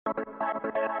Please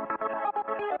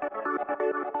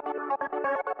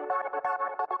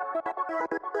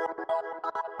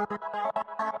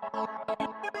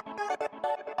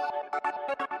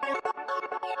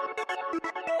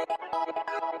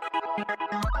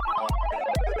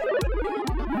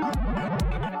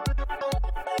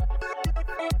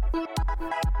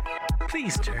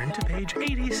turn to page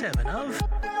 87 of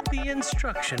the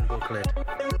instruction booklet.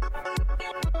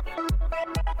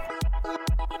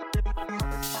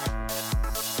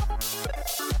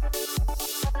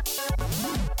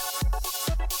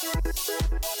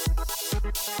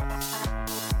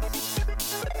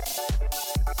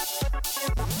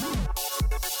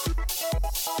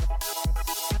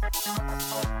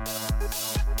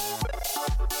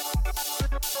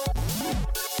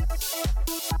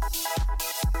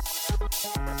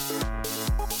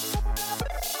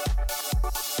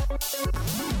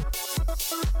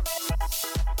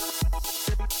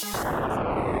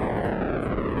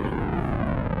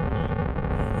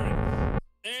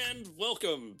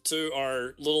 Welcome to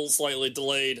our little slightly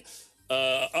delayed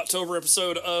October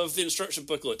episode of the Instruction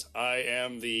Booklet. I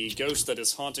am the ghost that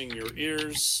is haunting your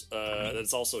ears.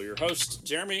 That's also your host,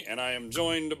 Jeremy, and I am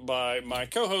joined by my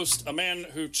co-host, a man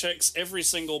who checks every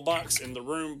single box in the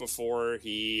room before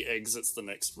he exits the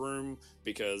next room,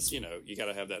 because, you know, you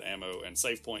gotta have that ammo and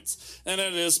save points. And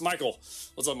that is Michael.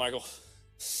 What's up, Michael?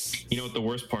 You know what the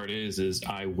worst part is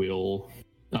I will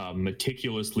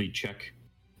meticulously check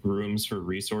rooms for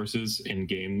resources in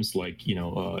games like, you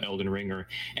know, Elden Ring or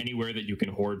anywhere that you can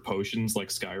hoard potions like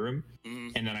Skyrim,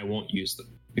 and then I won't use them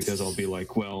because I'll be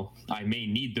like, well, I may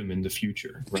need them in the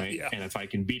future, right? Yeah. And if I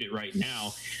can beat it right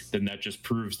now, then that just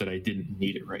proves that I didn't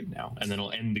need it right now, and then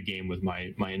I'll end the game with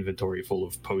my inventory full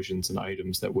of potions and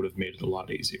items that would have made it a lot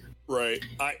easier. Right.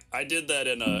 I did that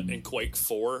in Quake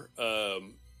 4.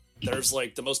 There's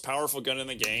like the most powerful gun in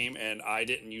the game, and I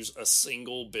didn't use a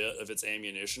single bit of its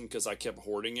ammunition because I kept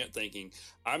hoarding it, thinking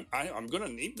I'm gonna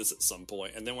need this at some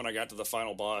point. And then when I got to the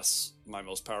final boss, my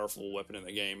most powerful weapon in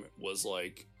the game was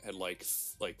had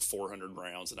 400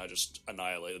 rounds, and I just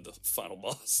annihilated the final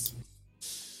boss.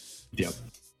 Yep.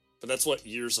 But that's what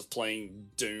years of playing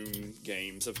Doom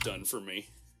games have done for me.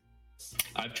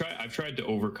 I've tried to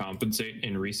overcompensate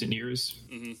in recent years.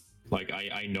 Mm-hmm. Like,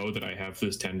 I know that I have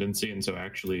this tendency, and so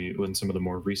actually, in some of the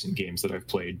more recent games that I've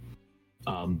played,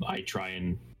 I try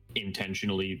and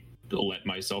intentionally let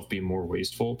myself be more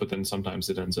wasteful, but then sometimes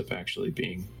it ends up actually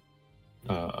being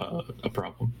a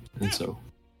problem. And so...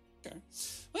 Okay.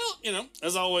 Well, you know,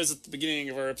 as always at the beginning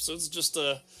of our episodes, just,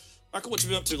 Michael, what you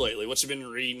been up to lately? What you been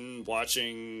reading,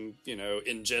 watching, you know,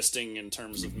 ingesting in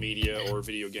terms of media or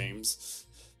video games?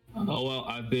 Oh, well,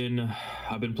 I've been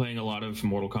playing a lot of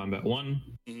Mortal Kombat 1.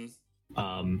 Mm-hmm.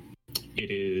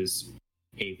 It is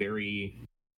a very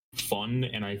fun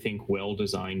and I think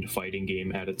well-designed fighting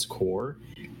game at its core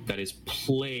that is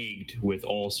plagued with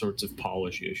all sorts of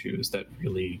polish issues that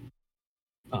really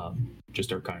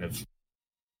just are kind of,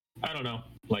 I don't know,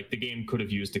 like the game could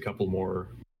have used a couple more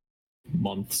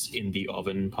months in the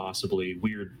oven, possibly.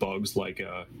 Weird bugs like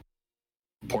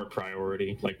port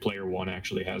priority, like player one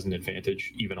actually has an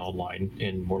advantage even online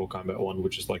in Mortal Kombat 1,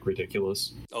 which is like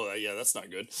ridiculous. Oh yeah, that's not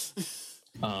good.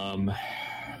 And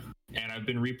I've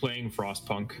been replaying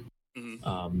Frostpunk,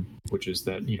 which is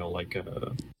that, you know, like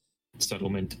a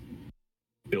settlement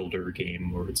builder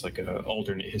game where it's like a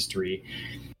alternate history,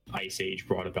 Ice Age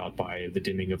brought about by the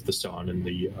dimming of the sun and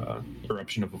the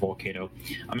eruption of a volcano.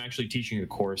 I'm actually teaching a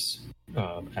course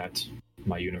at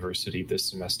my university this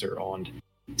semester on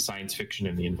science fiction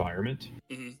and the environment.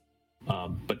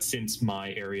 But since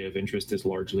my area of interest is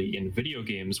largely in video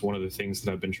games, one of the things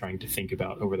that I've been trying to think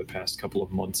about over the past couple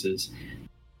of months is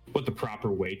what the proper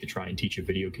way to try and teach a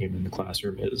video game in the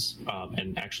classroom is.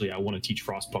 And actually, I want to teach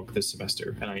Frostpunk this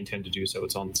semester, and I intend to do so.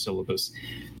 It's on the syllabus.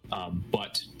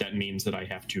 But that means that I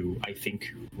have to, I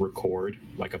think, record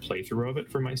like a playthrough of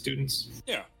it for my students.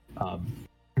 Yeah.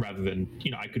 Rather than,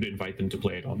 you know, I could invite them to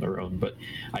play it on their own, but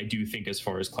I do think as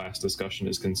far as class discussion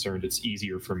is concerned, it's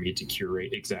easier for me to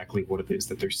curate exactly what it is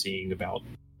that they're seeing about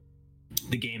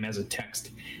the game as a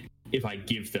text if I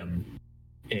give them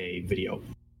a video.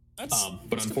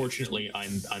 But unfortunately,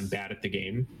 I'm bad at the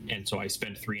game, and so I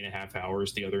spent 3.5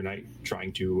 hours the other night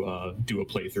trying to do a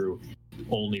playthrough,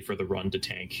 only for the run to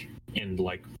tank in,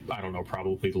 like, I don't know,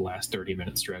 probably the last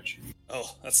 30-minute stretch.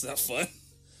 Oh, that's not fun.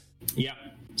 Yeah,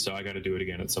 so I got to do it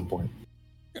again at some point.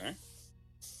 Okay.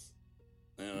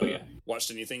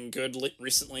 Watched anything good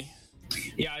recently?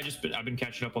 Yeah, I've been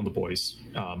catching up on The Boys.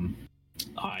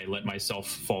 I let myself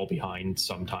fall behind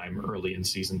sometime early in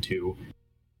season 2,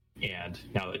 and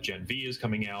now that Gen V is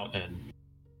coming out and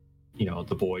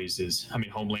The Boys is,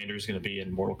 Homelander is going to be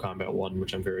in Mortal Kombat 1,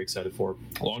 which I'm very excited for,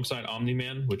 alongside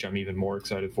Omni-Man, which I'm even more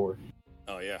excited for.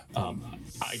 Oh, yeah.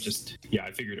 I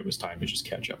figured it was time to just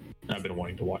catch up. I've been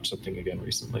wanting to watch something again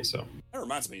recently, so. That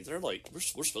reminds me, they're like, we're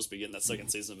supposed to be getting that second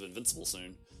season of Invincible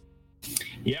soon.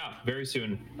 Yeah, very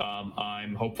soon.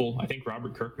 I'm hopeful. I think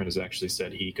Robert Kirkman has actually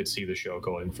said he could see the show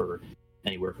going for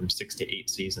anywhere from 6 to 8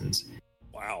 seasons.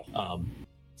 Wow.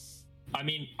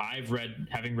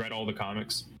 Having read all the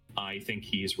comics, I think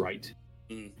he's right.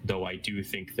 Though I do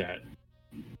think that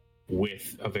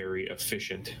with a very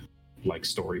efficient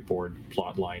storyboard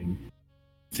plotline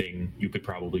thing, you could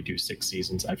probably do 6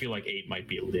 seasons. I feel like 8 might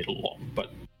be a little long,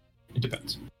 but it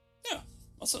depends. Yeah,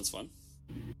 that sounds fun.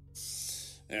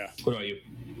 Yeah. What about you?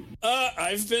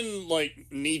 I've been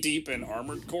knee deep in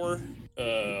Armored Core.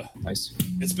 Nice.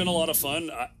 It's been a lot of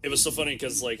fun. It was so funny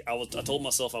because I told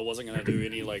myself I wasn't gonna do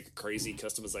any crazy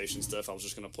customization stuff. I was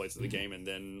just gonna play through the game and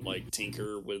then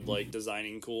tinker with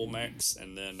designing cool mechs.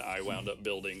 And then I wound up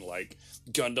building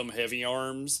Gundam heavy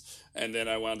arms, and then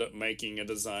I wound up making a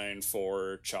design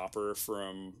for Chopper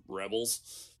from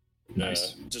Rebels.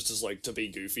 Nice. Just as to be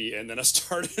goofy, and then I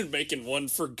started making one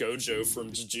for Gojo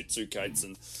from Jujutsu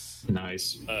Kaisen.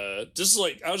 Nice. I just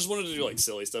wanted to do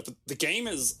silly stuff, but the game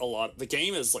is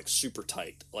super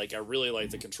tight. I really like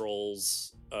the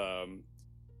controls.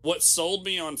 What sold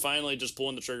me on finally just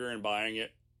pulling the trigger and buying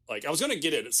it, I was gonna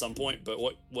get it at some point, but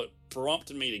what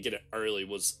prompted me to get it early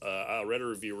was I read a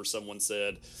review where someone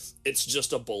said it's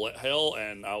just a bullet hell,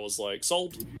 and I was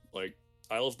sold.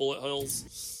 I love bullet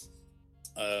hells.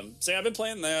 So yeah, I've been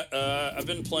playing that. I've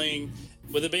been playing,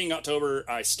 with it being October,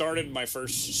 I started my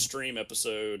first stream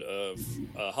episode of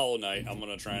Hollow Knight. I'm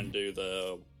going to try and do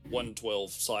the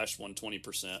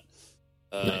 112/120%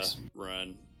 nice.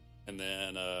 run. And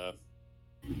then, I'm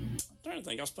trying to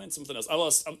think, I was playing something else.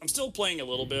 I'm still playing a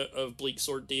little bit of Bleak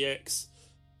Sword DX.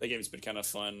 That game's been kind of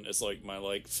fun. It's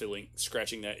my feeling,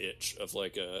 scratching that itch of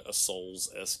a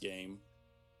Souls-esque game.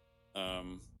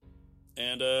 And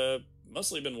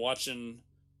mostly been watching.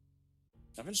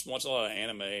 I've been just watching a lot of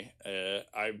anime.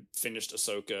 I finished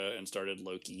Ahsoka and started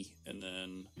Loki, and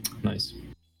then nice.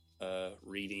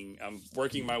 Reading. I'm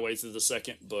working my way through the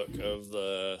second book of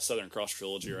the Southern Cross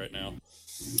trilogy right now.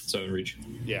 Southern Reach.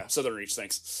 Yeah, Southern Reach.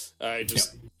 Thanks.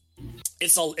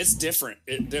 It's different.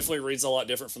 It definitely reads a lot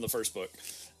different from the first book.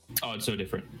 Oh, it's so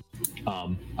different.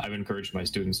 I've encouraged my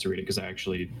students to read it because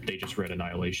they just read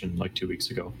Annihilation 2 weeks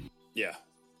ago. Yeah.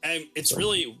 And it's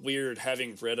really weird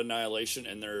having read Annihilation,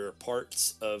 and there are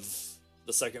parts of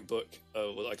the second book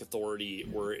of Authority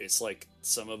where it's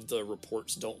some of the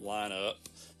reports don't line up,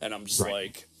 and I'm just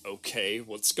okay,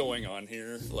 what's going on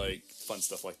here? Fun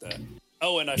stuff like that.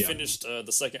 Oh, and I finished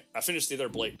I finished the other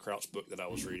Blake Crouch book that I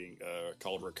was reading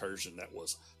called Recursion. That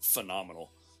was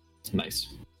phenomenal. Nice.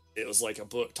 It was a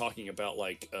book talking about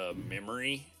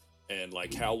memory and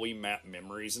how we map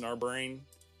memories in our brain.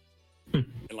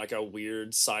 In a weird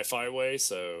sci-fi way,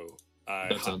 so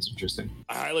that sounds interesting.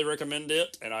 I highly recommend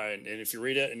it, and if you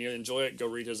read it and you enjoy it, go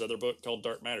read his other book called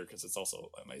Dark Matter, because it's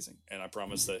also amazing. And I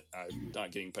promise that I'm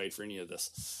not getting paid for any of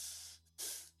this.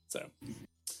 So,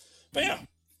 but yeah,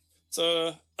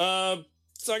 so I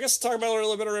guess talk about a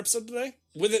little bit of our episode today.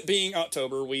 With it being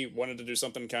October, we wanted to do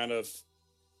something kind of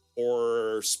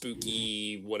horror,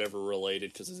 spooky, whatever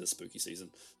related, because it's spooky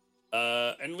season.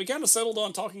 And we kind of settled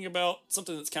on talking about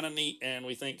something that's kind of neat, and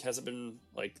we think hasn't been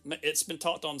it's been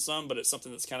talked on some, but it's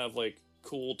something that's kind of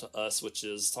cool to us, which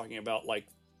is talking about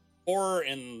horror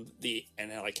and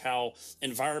how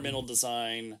environmental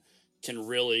design can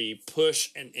really push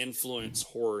and influence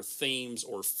horror themes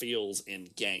or feels in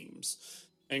games.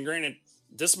 And granted,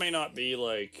 this may not be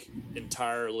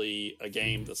entirely a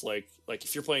game that's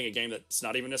if you're playing a game that's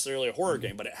not even necessarily a horror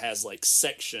game, but it has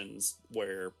sections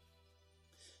where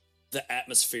the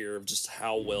atmosphere of just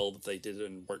how well that they did it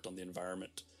and worked on the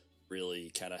environment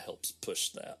really kind of helps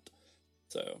push that.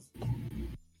 So,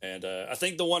 and I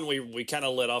think the one we kind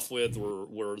of let off with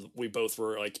where we both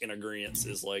were in agreement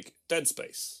is Dead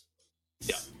Space.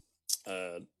 Yeah.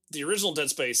 The original Dead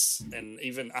Space, and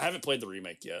even I haven't played the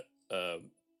remake yet,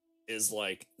 is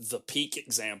the peak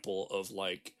example of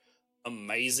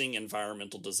amazing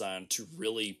environmental design to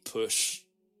really push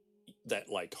that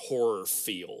horror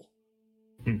feel.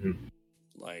 Mm-hmm.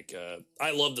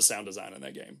 I love the sound design in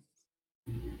that game.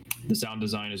 The sound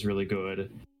design is really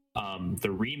good. The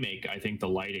remake, I think the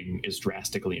lighting is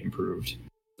drastically improved.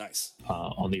 Nice.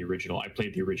 On the original. I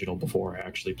played the original before I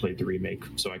actually played the remake,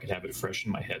 so I could have it fresh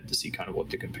in my head to see kind of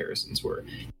what the comparisons were.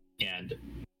 And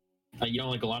a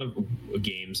lot of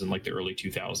games in the early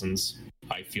 2000s,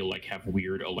 I feel have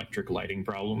weird electric lighting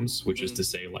problems, which is to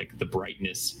say the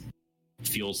brightness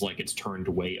feels like it's turned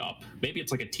way up. Maybe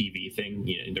it's like a TV thing.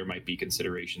 You know, there might be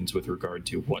considerations with regard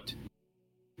to what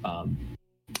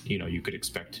you could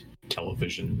expect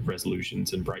television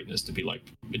resolutions and brightness to be like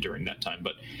during that time.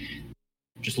 But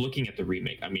just looking at the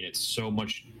remake, I mean, it's so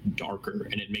much darker,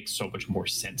 and it makes so much more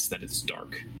sense that it's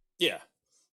dark. Yeah.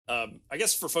 I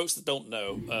guess for folks that don't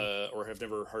know or have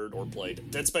never heard or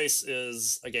played, Dead Space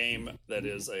is a game that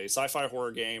is a sci-fi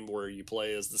horror game where you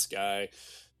play as this guy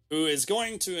who is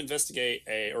going to investigate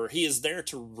he is there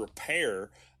to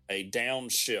repair a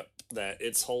downed ship that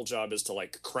its whole job is to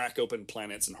like crack open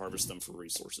planets and harvest them for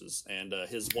resources. And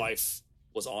his wife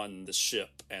was on the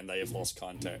ship, and they have lost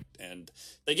contact. And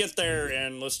they get there,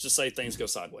 and let's just say things go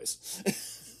sideways.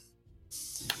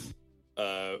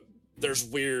 There's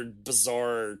weird,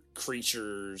 bizarre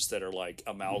creatures that are like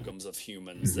amalgams of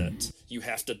humans that you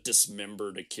have to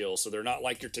dismember to kill. So they're not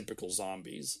like your typical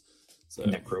zombies. So,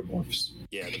 necromorphs.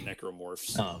 Yeah, the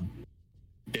necromorphs.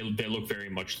 They look very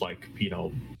much like,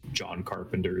 John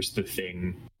Carpenter's The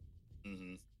Thing,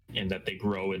 in that they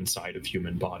grow inside of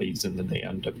human bodies, and then they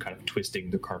end up kind of twisting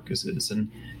the carcasses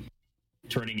and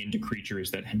turning into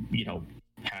creatures that,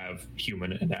 have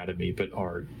human anatomy, but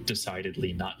are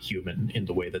decidedly not human in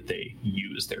the way that they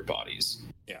use their bodies.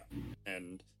 Yeah,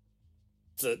 and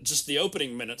the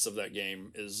opening minutes of that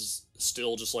game is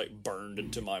still just like burned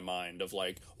into my mind of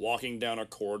like walking down a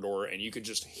corridor and you could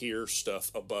just hear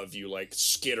stuff above you like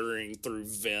skittering through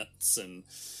vents, and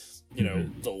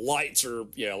the lights are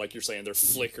like you're saying, they're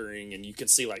flickering, and you can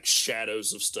see like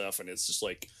shadows of stuff, and it's just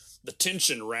like the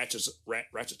tension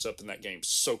ratchets up in that game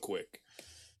so quick.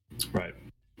 Right.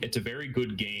 It's a very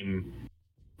good game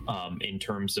in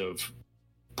terms of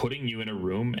putting you in a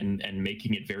room and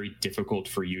making it very difficult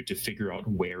for you to figure out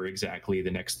where exactly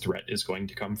the next threat is going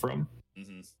to come from.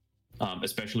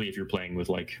 Especially if you're playing with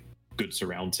like good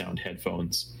surround sound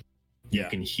headphones. You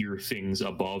can hear things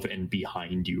above and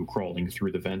behind you crawling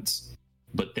through the vents,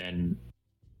 but then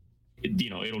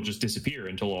it'll just disappear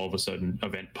until all of a sudden a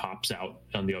vent pops out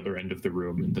on the other end of the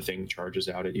room and the thing charges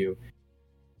out at you.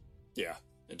 Yeah.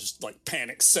 And just like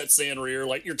panic sets in where you're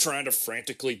like, you're trying to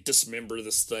frantically dismember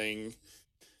this thing.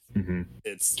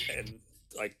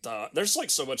 There's like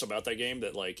so much about that game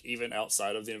that like even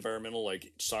outside of the environmental,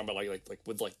 like just talking about like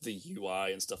with like the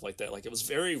UI and stuff like that, like it was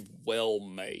very well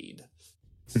made.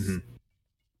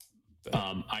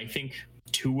 I think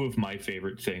two of my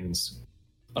favorite things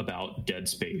about Dead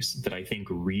Space that I think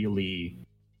really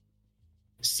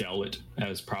sell it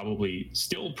as probably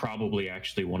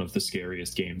actually one of the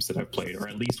scariest games that I've played, or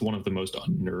at least one of the most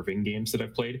unnerving games that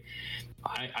I've played.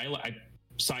 I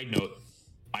side note,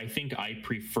 I think I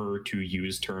prefer to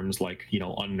use terms like,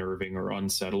 unnerving or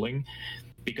unsettling,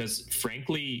 because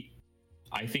frankly,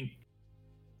 I think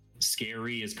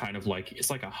scary is kind of like,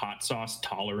 it's like a hot sauce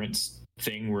tolerance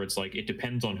thing where it's like, it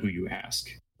depends on who you ask.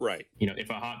 Right. If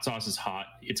a hot sauce is hot,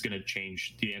 it's going to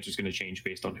change. The answer is going to change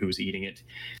based on who's eating it.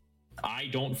 I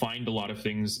don't find a lot of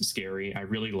things scary. I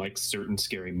really like certain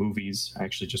scary movies. I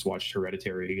actually just watched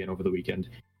Hereditary again over the weekend.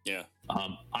 Yeah.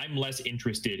 I'm less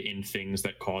interested in things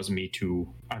that cause me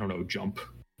to, jump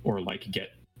or like get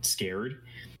scared,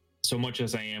 so much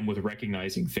as I am with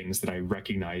recognizing things that I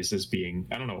recognize as being,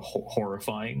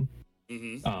 horrifying.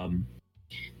 And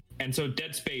so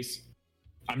Dead Space,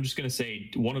 I'm just going to say,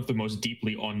 one of the most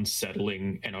deeply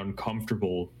unsettling and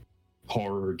uncomfortable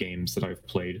horror games that I've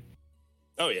played.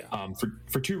 Oh, yeah.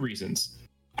 For two reasons.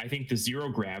 I think the zero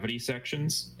gravity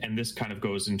sections, and this kind of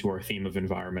goes into our theme of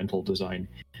environmental design,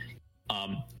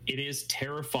 it is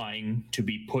terrifying to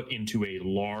be put into a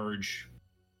large,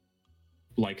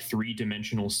 like,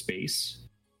 three-dimensional space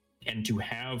and to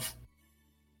have,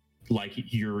 like,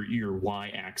 your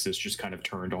y-axis just kind of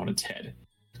turned on its head.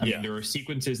 I mean, there are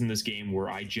sequences in this game where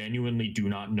I genuinely do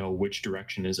not know which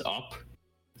direction is up.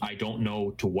 I don't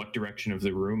know to what direction of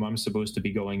the room I'm supposed to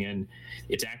be going in.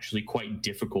 It's actually quite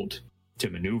difficult to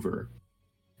maneuver.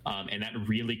 And that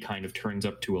really kind of turns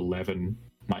up to 11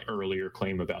 my earlier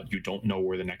claim about you don't know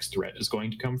where the next threat is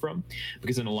going to come from.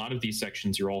 Because in a lot of these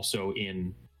sections, you're also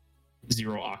in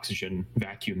zero oxygen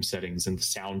vacuum settings and the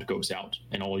sound goes out.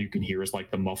 And all you can hear is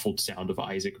like the muffled sound of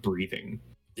Isaac breathing.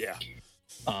 Yeah.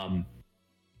 And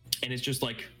it's just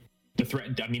like the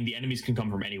threat. I mean, the enemies can come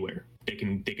from anywhere. They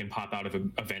can pop out of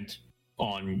a vent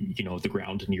on, the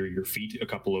ground near your feet, a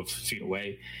couple of feet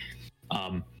away.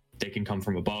 They can come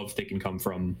from above. They can come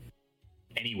from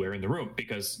anywhere in the room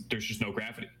because there's just no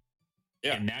gravity.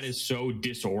 Yeah. And that is so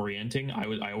disorienting.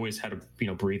 I always had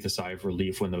to, breathe a sigh of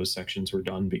relief when those sections were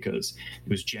done because it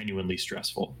was genuinely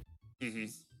stressful.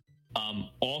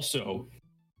 Also,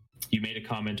 you made a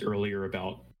comment earlier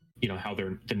about, how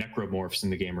the necromorphs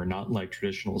in the game are not like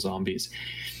traditional zombies.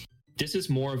 this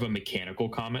is more of a mechanical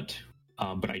comment,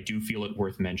 but I do feel it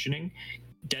worth mentioning.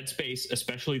 Dead Space,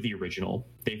 especially the original,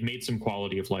 they've made some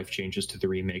quality of life changes to the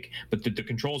remake, but the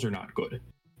controls are not good.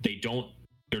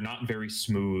 They're not very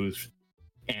smooth,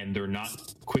 and they're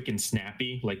not quick and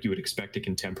snappy like you would expect a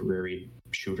contemporary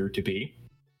shooter to be.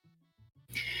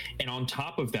 And on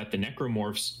top of that, the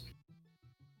necromorphs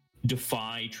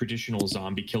defy traditional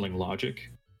zombie killing logic.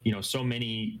 So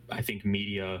many, I think,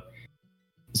 media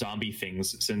zombie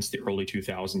things since the early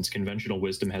 2000s, conventional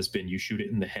wisdom has been you shoot it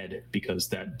in the head because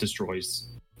that destroys,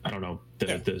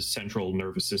 the central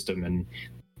nervous system, and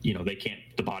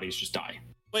the bodies just die.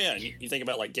 Well, yeah, you think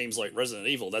about like games like Resident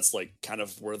Evil, that's like kind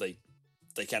of where they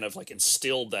kind of like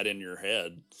instilled that in your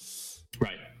head.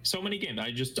 Right. So many games.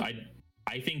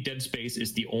 I think Dead Space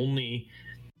is the only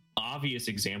obvious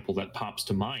example that comes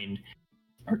to mind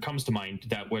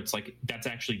that where it's like, that's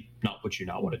actually not what you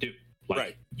not want to do. Like,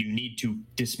 right. You need to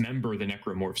dismember the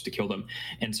necromorphs to kill them.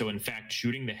 And so, in fact,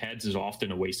 shooting the heads is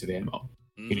often a waste of ammo.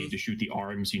 Mm-hmm. You need to shoot the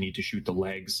arms. You need to shoot the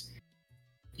legs.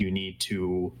 You need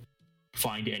to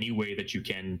find any way that you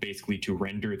can basically to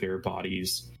render their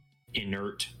bodies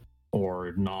inert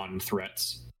or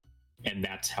non-threats. And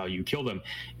that's how you kill them.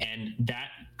 And that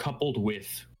coupled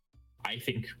with, I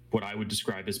think, what I would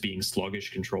describe as being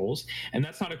sluggish controls. And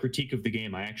that's not a critique of the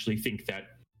game. I actually think that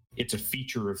it's a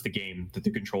feature of the game that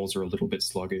the controls are a little bit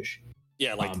sluggish.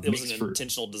 Yeah, like it was an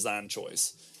intentional design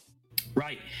choice.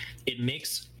 Right. It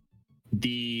makes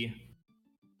the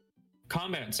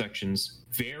combat sections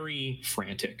very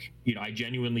frantic. I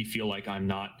genuinely feel like I'm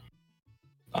not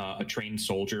a trained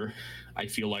soldier. I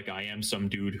feel like I am some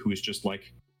dude who is just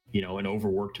like, an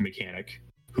overworked mechanic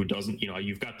who doesn't,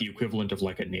 you've got the equivalent of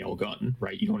like a nail gun,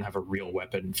 right? You don't have a real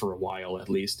weapon for a while, at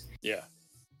least. Yeah.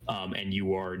 And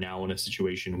you are now in a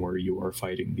situation where you are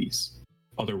fighting these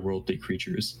otherworldly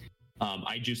creatures.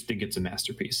 I just think it's a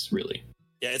masterpiece, really.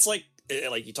 Yeah, it's like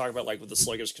you talk about like with the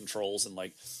sluggish controls, and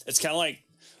like it's kind of like,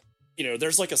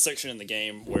 there's like a section in the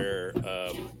game where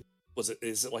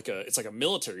it's like a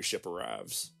military ship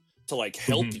arrives to like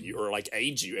help you or like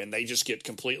aid you, and they just get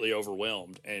completely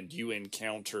overwhelmed, and you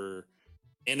encounter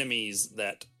enemies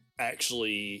that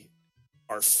actually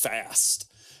are fast.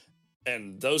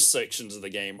 And those sections of the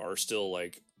game are still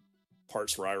like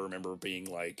parts where I remember being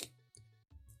like,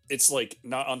 it's like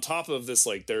not on top of this,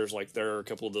 like there are a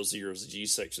couple of those G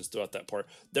sections throughout that part.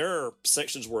 There are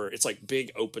sections where it's like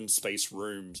big open space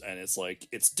rooms, and it's like,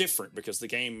 it's different because the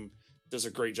game does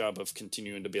a great job of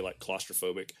continuing to be like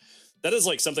claustrophobic. That is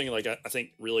like something like I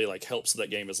think really like helps that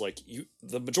game, is like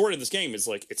the majority of this game is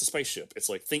like, it's a spaceship. It's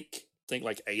like, think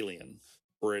like Alien,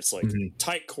 where it's like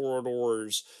tight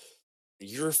corridors.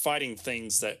 You're fighting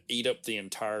things that eat up the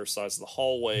entire size of the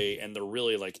hallway, and they're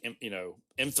really like,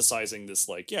 emphasizing this,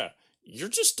 like, yeah, you're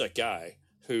just a guy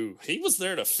who he was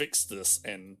there to fix this,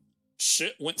 and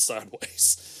shit went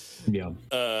sideways. Yeah.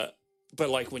 But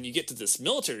like when you get to this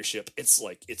military ship, it's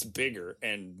like, it's bigger,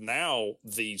 and now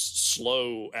these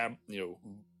slow,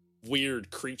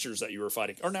 weird creatures that you were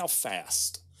fighting are now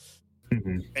fast,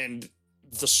 and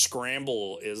the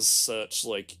scramble is such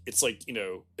like, it's like,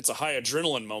 it's a high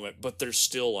adrenaline moment, but there's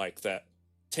still like that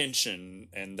tension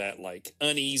and that like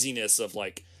uneasiness of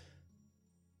like,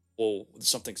 well,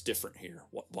 something's different here.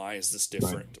 Why is this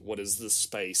different? Right. What is this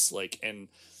space like? And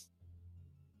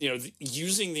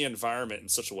using the environment in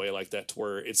such a way like that to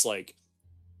where it's like,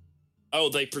 oh,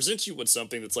 they present you with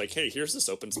something that's like, hey, here's this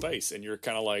open space, and you're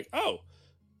kind of like, oh,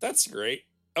 that's great.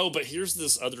 Oh, but here's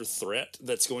this other threat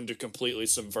that's going to completely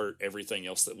subvert everything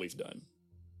else that we've done.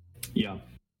 Yeah.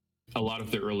 A lot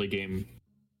of the early game,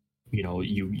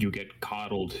 you get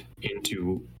coddled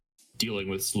into dealing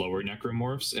with slower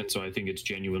necromorphs, and so I think it's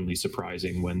genuinely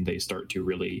surprising when they start to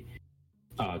really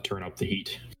turn up the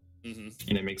heat. And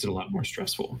it makes it a lot more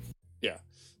stressful. Yeah.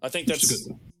 I think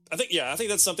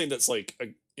that's something that's like,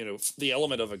 the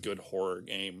element of a good horror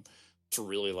game to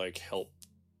really like help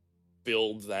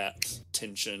build that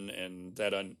tension and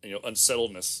that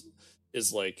unsettledness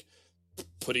is like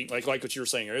putting like what you were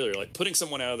saying earlier, like putting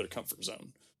someone out of their comfort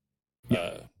zone.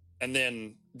 And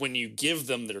then when you give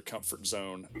them their comfort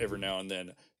zone every now and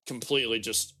then, completely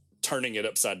just turning it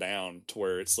upside down to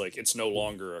where it's like, it's no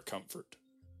longer a comfort.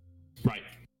 Right.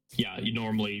 Yeah. You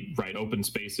normally, open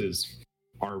spaces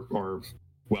are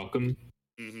welcome.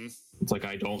 It's like,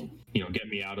 I don't, get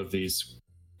me out of these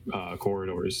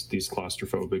corridors, these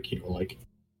claustrophobic, like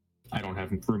I don't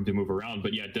have room to move around.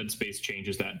 But yeah, Dead Space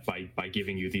changes that by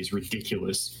giving you these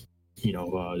ridiculous,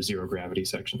 zero gravity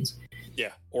sections.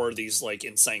 Yeah, or these like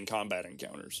insane combat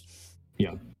encounters.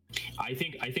 Yeah, I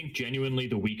think genuinely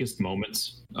the weakest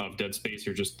moments of Dead Space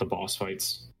are just the boss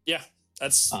fights. Yeah,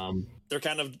 That's they're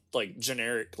kind of like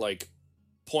generic, like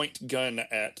point gun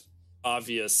at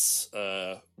obvious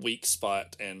weak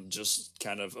spot and just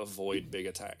kind of avoid big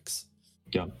attacks.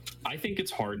 Yeah, I think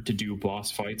it's hard to do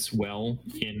boss fights well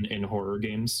in horror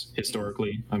games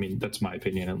historically. I mean, that's my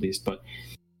opinion at least, but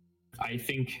I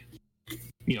think,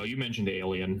 you know, you mentioned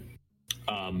Alien.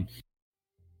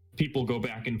 People go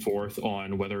back and forth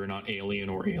on whether or not Alien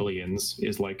or Aliens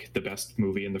is like the best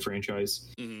movie in the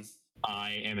franchise. Mm-hmm.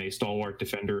 I am a stalwart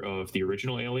defender of the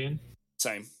original Alien.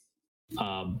 Same.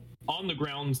 On the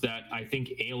grounds that I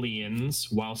think Aliens,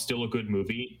 while still a good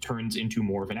movie, turns into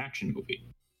more of an action movie.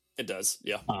 It does,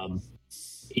 yeah.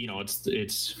 You know, it's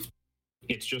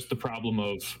just the problem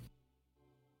of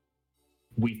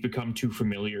we've become too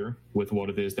familiar with what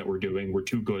it is that we're doing. We're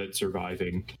too good at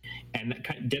surviving. And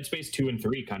Dead Space 2 and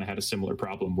 3 kind of had a similar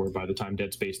problem, where by the time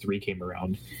Dead Space 3 came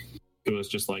around, it was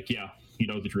just like, yeah, you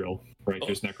know the drill, right?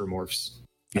 There's necromorphs,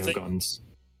 guns.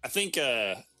 I think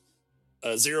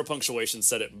Zero Punctuation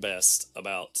said it best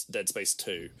about Dead Space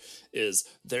 2, is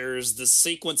there's this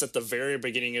sequence at the very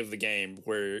beginning of the game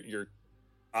where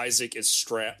Isaac is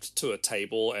strapped to a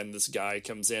table and this guy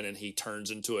comes in and he turns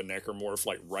into a necromorph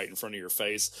like right in front of your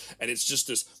face, and it's just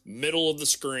this middle of the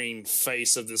screen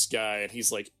face of this guy, and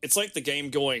he's like, it's like the game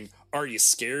going, are you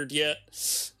scared yet?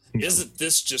 Yeah. Isn't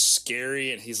this just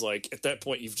scary? And he's like, at that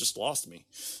point you've just lost me.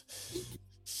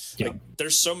 Yeah. Like,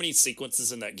 there's so many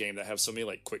sequences in that game that have so many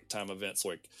like quick time events,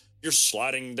 like you're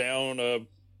sliding down a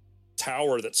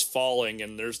tower that's falling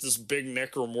and there's this big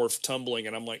necromorph tumbling,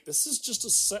 and I'm like, this is just a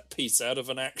set piece out of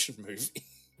an action movie.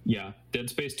 Yeah, Dead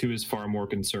Space 2 is far more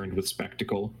concerned with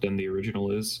spectacle than the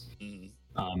original is.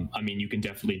 I mean, you can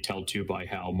definitely tell too by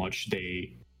how much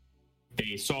they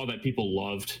saw that people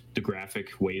loved the graphic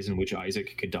ways in which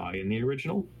Isaac could die in the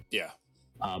original. Yeah.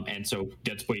 And so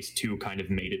Dead Space 2 kind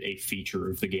of made it a feature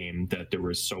of the game that there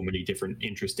were so many different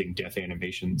interesting death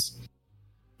animations.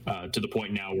 To the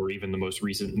point now where even the most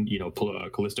recent, you know,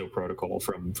 Callisto Protocol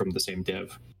from the same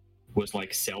dev was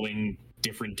like selling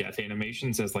different death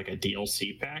animations as like a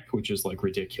DLC pack, which is like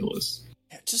ridiculous.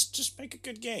 Yeah, just make a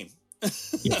good game.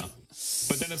 Yeah.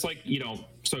 But then it's like, you know,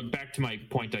 so back to my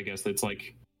point, I guess, that's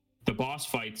like the boss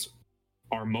fights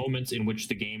are moments in which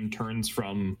the game turns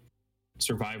from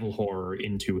survival horror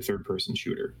into a third-person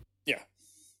shooter. Yeah.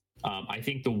 I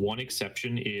think the one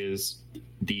exception is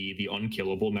the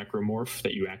unkillable necromorph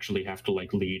that you actually have to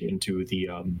like lead into the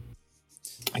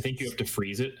I think you have to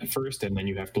freeze it at first, and then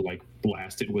you have to like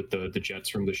blast it with the jets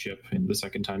from the ship in the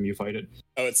second time you fight it.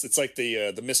 Oh, it's like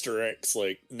the Mr. X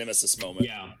like nemesis moment.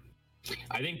 Yeah.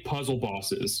 I think puzzle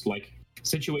bosses, like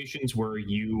situations where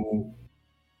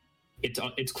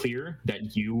it's clear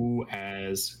that you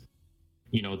as,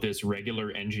 you know, this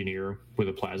regular engineer with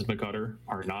a plasma cutter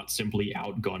are not simply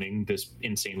outgunning this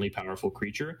insanely powerful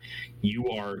creature. You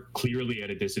are clearly at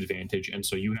a disadvantage, and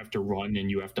so you have to run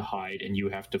and you have to hide and you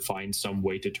have to find some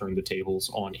way to turn the tables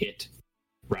on it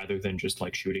rather than just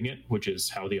like shooting it, which is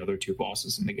how the other two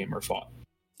bosses in the game are fought.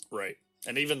 Right.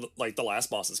 And even like the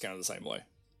last boss is kind of the same way.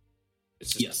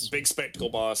 It's just big spectacle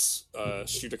boss,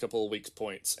 shoot a couple of weak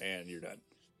points and you're done.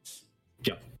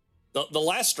 Yeah. The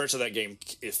last stretch of that game,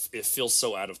 it feels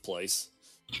so out of place.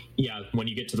 Yeah, when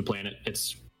you get to the planet,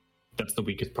 that's the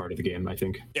weakest part of the game, I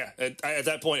think. Yeah, at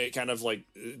that point, it kind of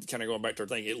going back to our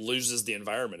thing, it loses the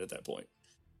environment at that point.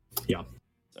 Yeah.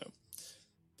 So,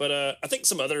 but I think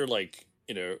some other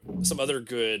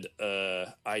good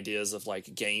ideas of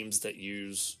like games that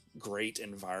use great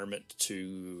environment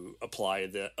to apply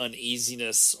the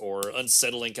uneasiness or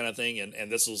unsettling kind of thing,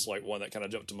 and this was like one that kind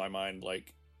of jumped to my mind,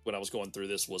 like when I was going through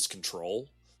this, was Control.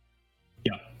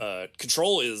 Yeah.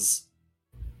 Control is,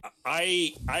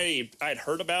 I had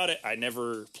heard about it. I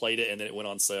never played it, and then it went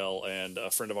on sale, and a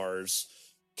friend of ours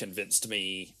convinced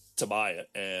me to buy it,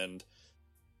 and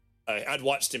I'd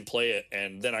watched him play it,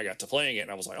 and then I got to playing it,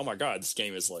 and I was like, oh my god, this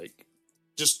game is like,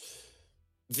 just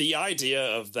the idea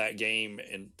of that game,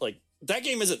 and like, that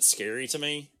game isn't scary to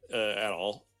me at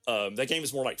all. That game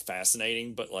is more like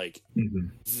fascinating, but like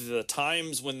the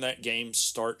times when that game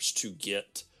starts to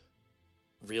get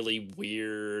really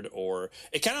weird, or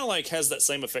it kind of like has that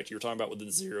same effect you were talking about with the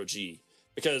Zero G,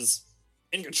 because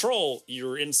in Control,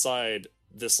 you're inside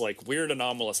this like weird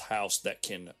anomalous house that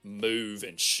can move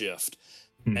and shift.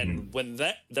 And when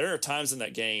there are times in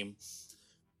that game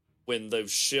when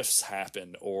those shifts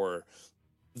happen, or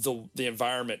the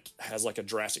environment has like a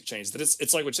drastic change, that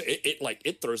it's like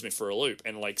it throws me for a loop,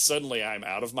 and like suddenly I'm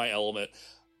out of my element.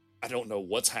 I don't know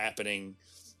what's happening.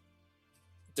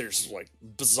 There's like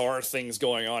bizarre things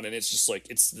going on, and it's just like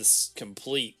it's this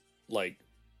complete like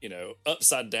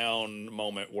upside down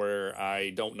moment where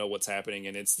I don't know what's happening,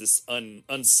 and it's this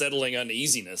unsettling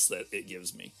uneasiness that it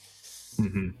gives me.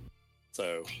 Mm-hmm.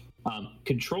 So,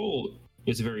 Control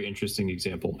is a very interesting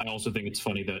example. I also think it's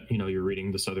funny that you're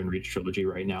reading the Southern Reach trilogy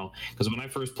right now, because when I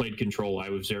first played Control, I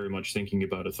was very much thinking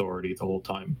about Authority the whole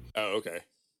time. Oh, okay.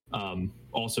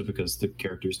 Also because the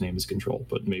character's name is Control,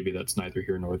 but maybe that's neither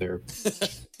here nor there.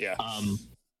 Yeah.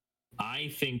 I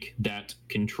think that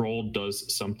Control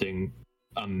does something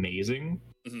amazing.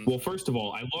 Mm-hmm. Well, first of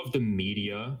all, I love the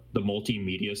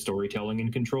multimedia storytelling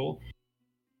in Control.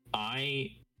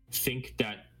 I think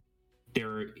that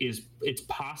it's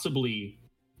possibly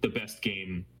the best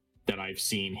game that I've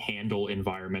seen handle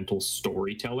environmental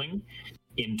storytelling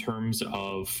in terms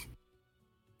of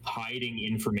hiding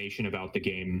information about the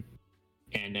game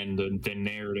and then the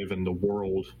narrative and the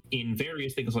world in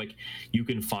various things. Like, you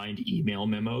can find email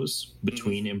memos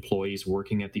between employees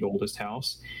working at the oldest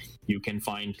house. You can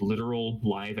find literal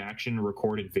live action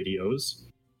recorded videos.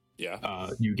 Yeah.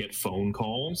 You get phone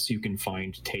calls. You can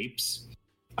find tapes.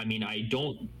 I mean, I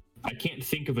can't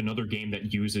think of another game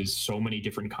that uses so many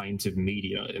different kinds of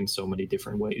media in so many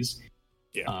different ways.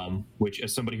 Yeah. Which,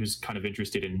 as somebody who's kind of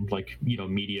interested in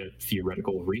media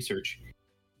theoretical research,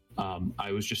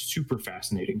 I was just super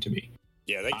fascinating to me.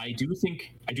 Yeah, I do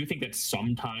think that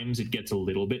sometimes it gets a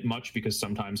little bit much, because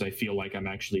sometimes I feel like I'm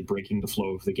actually breaking the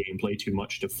flow of the gameplay too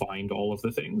much to find all of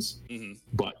the things. Mm-hmm.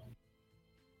 But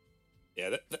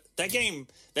yeah, that game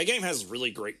has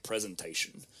really great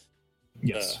presentation.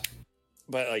 Yes,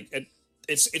 but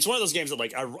it's one of those games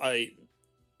that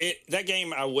that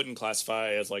game I wouldn't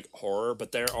classify as horror,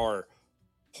 but there are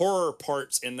horror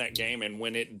parts in that game, and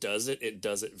when it does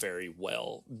it very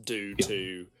well due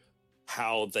to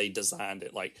how they designed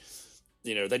it.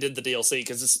 They did the DLC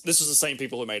because this was the same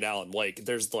people who made Alan Wake.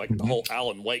 There's the whole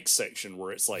Alan Wake section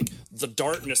where it's the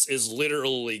darkness is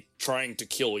literally trying to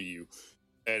kill you,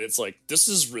 and it's this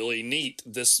is really neat.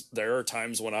 There are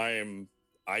times when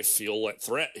I feel that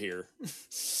threat here.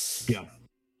 Yeah.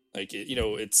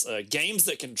 It's games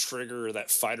that can trigger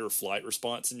that fight or flight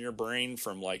response in your brain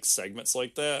from segments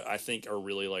like that, I think are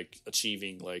really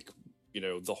achieving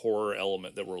the horror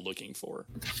element that we're looking for.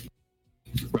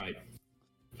 Right.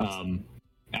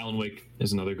 Alan Wake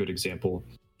is another good example.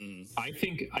 I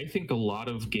think a lot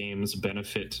of games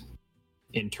benefit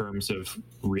in terms of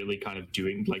really kind of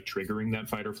doing triggering that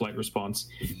fight or flight response,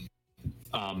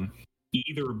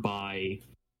 either by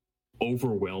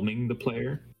overwhelming the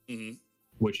player,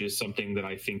 which is something that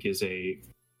I think is a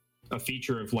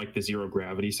feature of the zero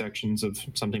gravity sections of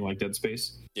something like Dead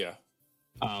Space. Yeah.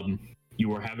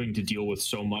 You are having to deal with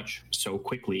so much so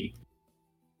quickly,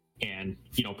 and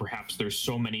perhaps there's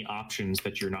so many options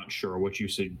that you're not sure what you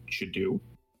should do.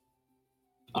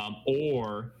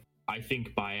 Or I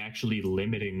think by actually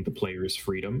limiting the player's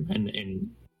freedom and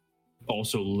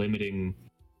also limiting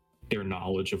their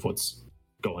knowledge of what's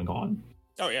going on.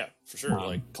 Oh yeah, for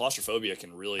sure. Claustrophobia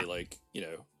can really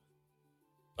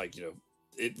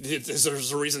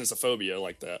there's a reason it's a phobia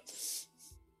like that.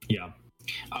 Yeah.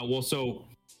 Well, so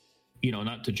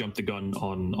not to jump the gun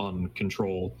on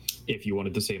Control, if you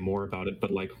wanted to say more about it,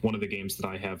 but one of the games that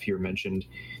I have here mentioned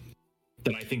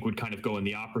that I think would kind of go in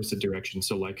the opposite direction.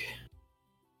 So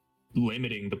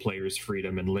limiting the player's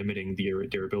freedom and limiting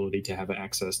their ability to have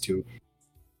access to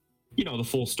the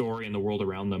full story and the world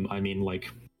around them. I mean,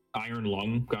 Iron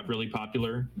Lung got really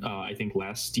popular, I think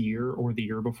last year or the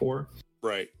year before.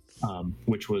 Right.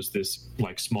 Which was this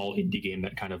small indie game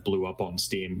that kind of blew up on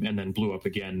Steam and then blew up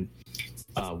again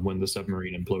when the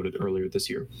submarine imploded earlier this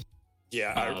year.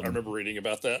 Yeah, I remember reading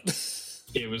about that.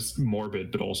 It was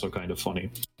morbid, but also kind of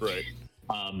funny. Right.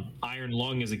 Iron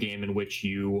Lung is a game in which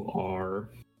you are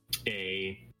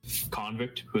a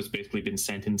convict who has basically been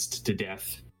sentenced to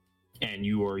death, and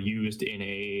you are used in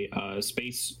a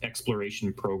space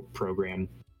exploration program.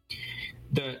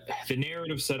 The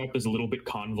narrative setup is a little bit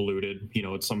convoluted.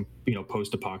 It's some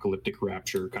post-apocalyptic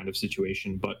rapture kind of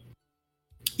situation, but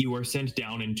you are sent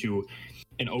down into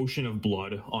an ocean of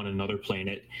blood on another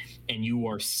planet, and you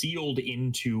are sealed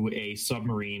into a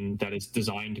submarine that is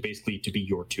designed basically to be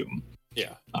your tomb.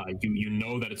 Yeah. You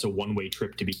know that it's a one-way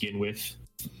trip to begin with,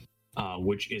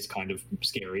 which is kind of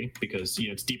scary because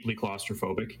it's deeply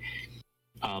claustrophobic.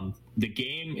 The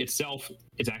game itself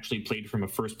is actually played from a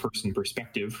first-person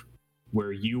perspective,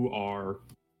 where you are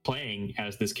playing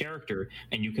as this character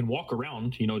and you can walk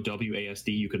around, WASD,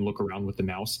 you can look around with the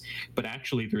mouse, but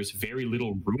actually there's very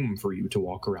little room for you to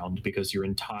walk around because your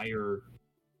entire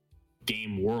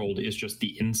game world is just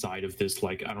the inside of this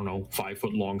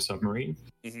 5-foot long submarine.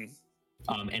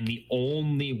 Mm-hmm. And the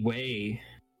only way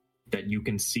that you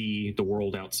can see the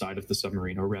world outside of the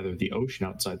submarine, or rather the ocean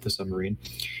outside the submarine,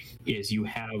 is you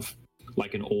have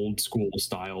like an old school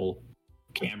style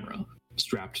camera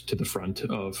strapped to the front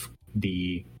of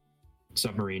the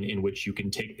submarine, in which you can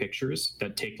take pictures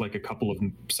that take like a couple of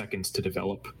seconds to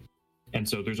develop. And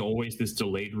so there's always this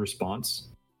delayed response.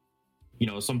 You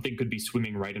know, something could be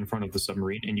swimming right in front of the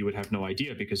submarine and you would have no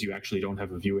idea because you actually don't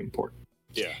have a viewing port.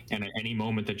 Yeah. And at any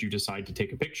moment that you decide to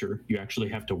take a picture, you actually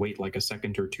have to wait like a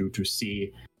second or two to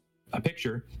see a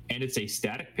picture. And it's a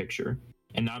static picture.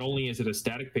 And not only is it a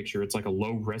static picture, it's like a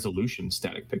low resolution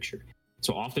static picture.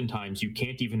 So oftentimes you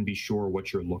can't even be sure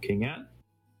what you're looking at.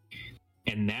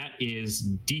 And that is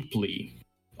deeply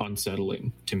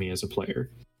unsettling to me as a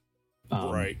player.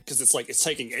 Right. Because it's like it's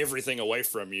taking everything away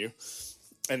from you.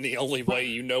 And the only way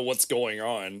you know what's going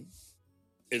on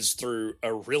is through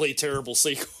a really terrible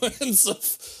sequence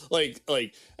of like, oh,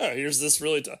 here's this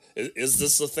really, is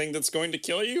this the thing that's going to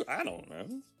kill you? I don't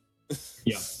know.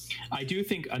 Yeah. I do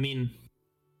think, I mean,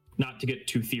 not to get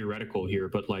too theoretical here,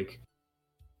 but like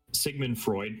Sigmund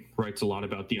Freud writes a lot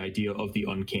about the idea of the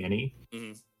uncanny.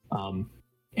 Mm-hmm.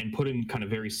 And put in kind of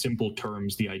very simple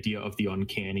terms, the idea of the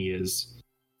uncanny is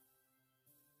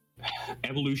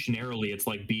evolutionarily, it's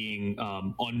like being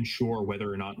unsure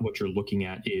whether or not what you're looking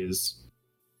at is,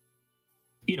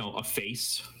 you know, a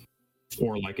face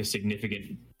or like a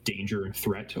significant danger and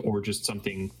threat or just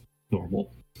something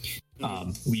normal.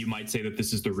 You might say that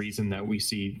this is the reason that we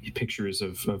see pictures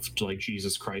of like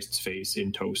Jesus Christ's face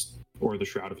in Toast or the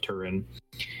Shroud of Turin.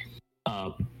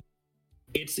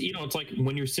 It's, you know, it's like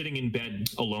when you're sitting in bed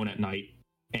alone at night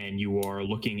and you are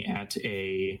looking at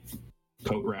a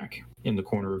coat rack in the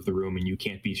corner of the room and you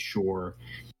can't be sure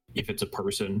if it's a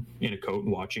person in a coat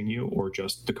watching you or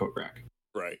just the coat rack.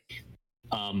 Right.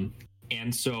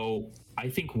 And so I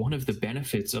think one of the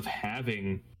benefits of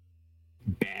having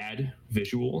bad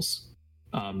visuals,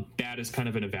 bad is kind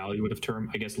of an evaluative term,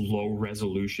 I guess, low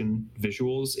resolution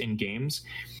visuals in games,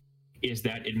 is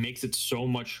that it makes it so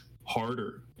much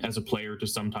harder as a player to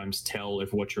sometimes tell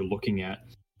if what you're looking at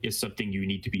is something you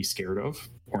need to be scared of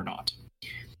or not.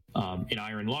 In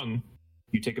Iron Lung,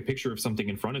 you take a picture of something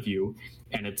in front of you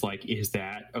and it's like, is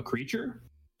that a creature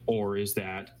or is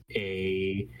that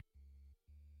a,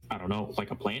 I don't know,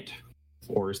 like a plant,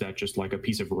 or is that just like a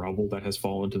piece of rubble that has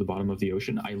fallen to the bottom of the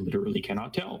ocean? I literally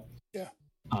cannot tell. Yeah.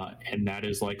 And that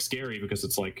is like scary because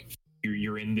it's like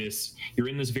you're in this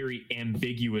very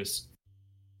ambiguous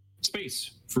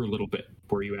space for a little bit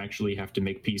where you actually have to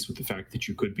make peace with the fact that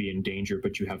you could be in danger,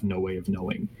 but you have no way of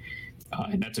knowing.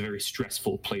 And that's a very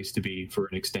stressful place to be for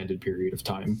an extended period of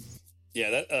time.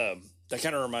 Yeah, that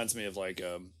kind of reminds me of like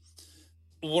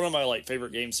one of my like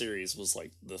favorite game series was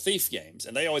like the Thief games,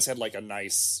 and they always had like a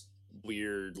nice,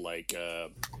 weird, like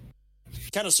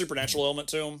kind of supernatural element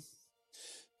to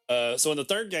them. So in the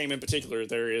third game in particular,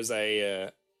 there is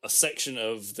a section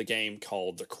of the game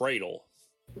called the Cradle,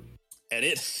 and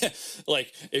it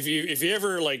like if you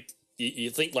ever like you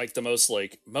think like the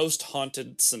most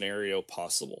haunted scenario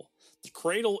possible. The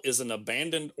Cradle is an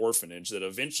abandoned orphanage that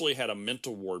eventually had a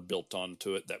mental ward built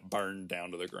onto it that burned down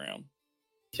to the ground.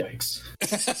 Yikes.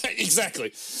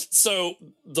 Exactly. So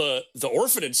the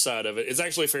orphanage side of it is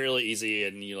actually fairly easy,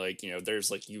 and there's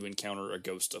like you encounter a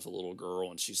ghost of a little girl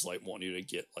and she's like wanting you to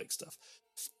get like stuff.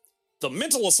 The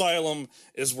mental asylum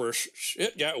is where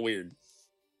shit got weird.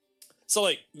 So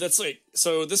like that's like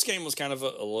so this game was kind of a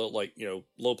little like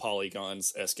low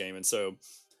polygons-esque game, and so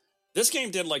this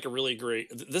game did like a really great,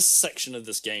 this section of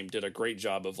this game did a great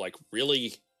job of like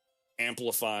really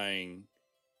amplifying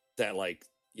that like,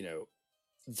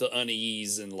 the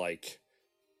unease and like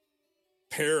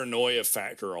paranoia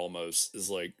factor almost is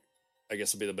like, I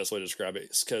guess would be the best way to describe it.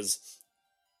 It's because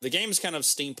the game is kind of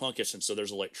steampunkish, and so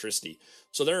there's electricity.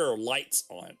 So there are lights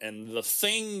on, and the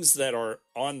things that are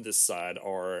on this side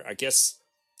are, I guess,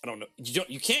 I don't know.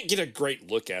 You can't get a great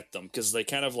look at them because they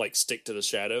kind of like stick to the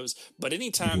shadows. But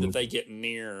anytime that they get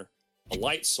near a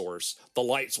light source, the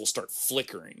lights will start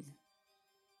flickering.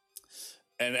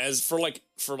 And as for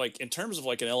in terms of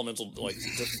like an elemental like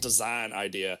design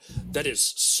idea, that is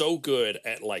so good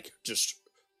at like just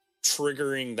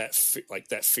triggering that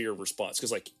that fear response,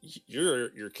 because like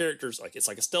your character's like, it's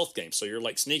like a stealth game, so you're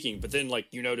like sneaking, but then like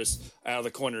you notice out of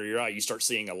the corner of your eye you start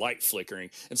seeing a light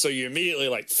flickering, and so you immediately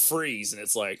like freeze, and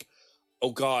it's like,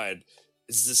 oh god,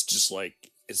 is this just like,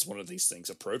 is one of these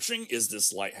things approaching? Is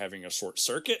this light having a short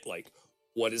circuit? Like,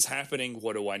 what is happening?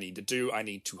 What do I need to do? I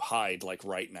need to hide like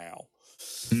right now.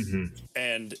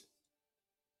 And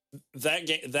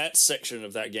that section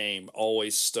of that game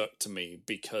always stuck to me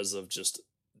because of just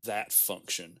that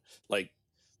function. Like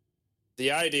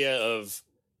the idea of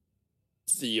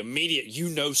the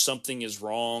immediate, something is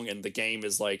wrong, and the game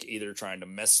is like either trying to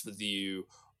mess with you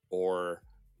or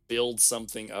build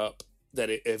something up that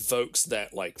it evokes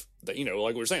that, like that,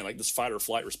 like we were saying, like this fight or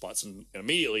flight response, and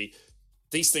immediately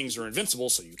these things are invincible,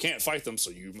 so you can't fight them,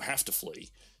 so you have to flee.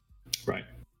 Right.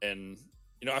 And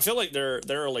I feel like there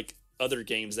are like other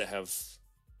games that have,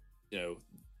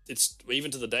 it's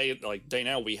even to the day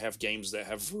now we have games that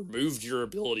have removed your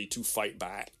ability to fight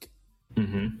back.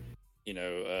 Mm-hmm.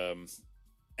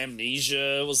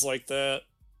 Amnesia was like that.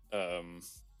 Trying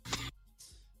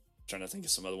to think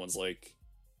of some other ones, like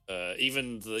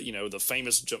even the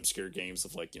famous jump scare games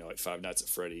of like Five Nights at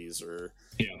Freddy's or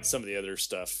some of the other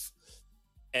stuff,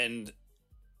 and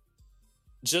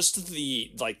just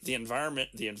the environment,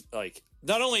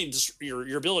 not only just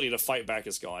your ability to fight back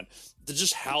is gone,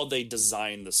 just how they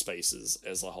design the spaces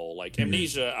as a whole. Like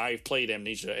Amnesia, I played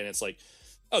Amnesia, and it's like,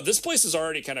 oh, this place is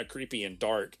already kind of creepy and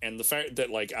dark, and the fact that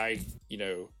like I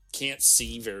can't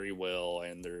see very well,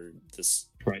 and there's this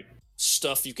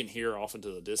stuff you can hear off into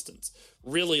the distance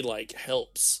really like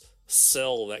helps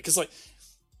sell that, because like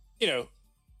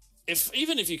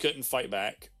if you couldn't fight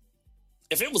back,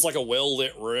 if it was like a well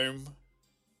lit room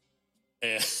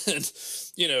and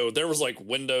there was like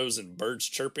windows and birds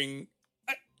chirping,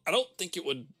 I don't think it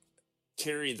would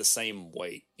carry the same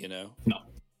weight. No,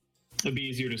 it'd be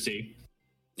easier to see.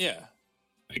 Yeah.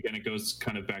 Again, it goes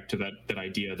kind of back to that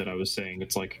idea that I was saying.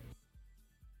 It's like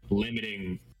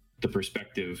limiting the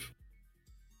perspective.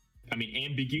 I mean,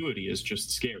 ambiguity is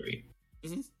just scary.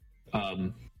 Mm-hmm.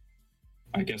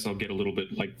 I guess I'll get a little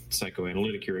bit like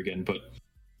psychoanalytic here again, but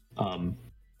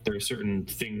there are certain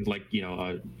things like,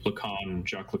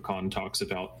 Jacques Lacan talks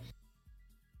about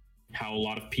how a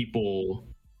lot of people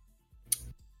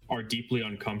are deeply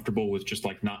uncomfortable with just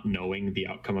like not knowing the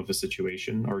outcome of a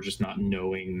situation, or just not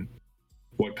knowing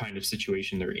what kind of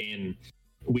situation they're in.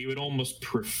 We would almost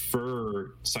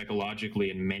prefer psychologically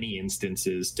in many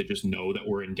instances to just know that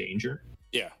we're in danger.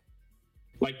 Yeah.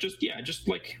 Like, just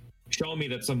like show me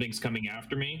that something's coming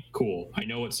after me. Cool. I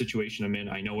know what situation I'm in.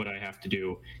 I know what I have to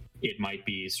do. It might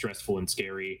be stressful and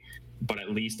scary, but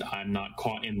at least I'm not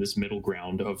caught in this middle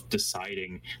ground of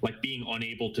deciding, like being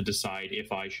unable to decide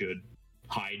if I should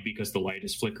hide because the light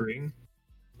is flickering,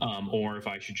 or if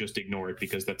I should just ignore it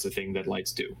because that's a thing that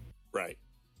lights do. Right.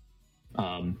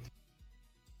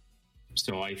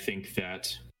 So I think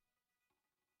that,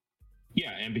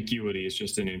 ambiguity is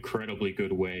just an incredibly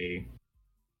good way.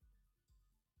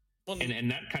 Well, and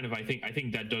that kind of, I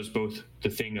think that does both the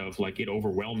thing of like it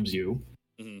overwhelms you,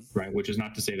 right? Which is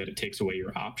not to say that it takes away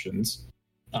your options,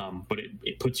 but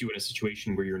it puts you in a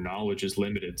situation where your knowledge is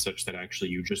limited such that actually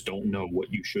you just don't know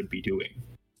what you should be doing.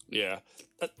 Yeah,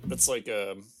 that's like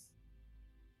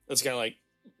that's kind of like,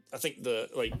 I think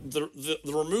the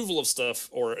removal of stuff,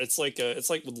 or it's like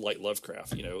with like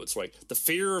Lovecraft, it's like the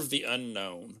fear of the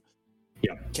unknown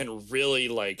can really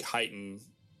like heighten,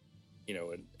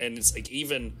 and it's like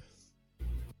even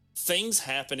things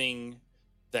happening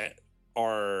that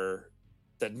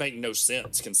make no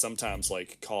sense can sometimes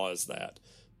like cause that.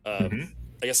 I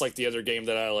guess like the other game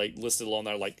that I like listed along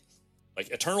there, like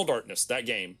Eternal Darkness, that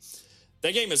game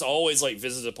is always like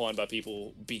visited upon by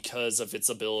people because of its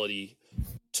ability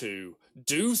to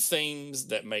do things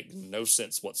that make no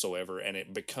sense whatsoever, and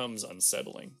it becomes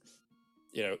unsettling.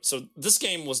 So this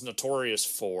game was notorious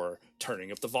for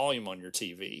turning up the volume on your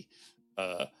TV,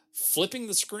 flipping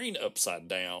the screen upside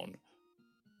down,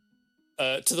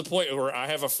 to the point where I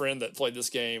have a friend that played this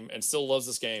game and still loves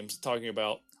this game, talking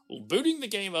about booting the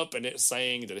game up and it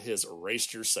saying that it has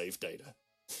erased your save data.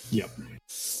 Yep.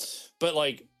 But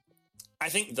like, I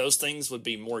think those things would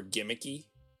be more gimmicky.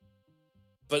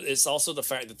 But it's also the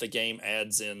fact that the game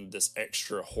adds in this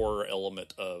extra horror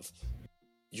element of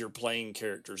you're playing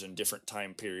characters in different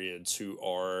time periods who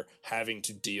are having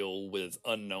to deal with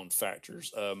unknown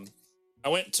factors. I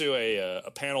went to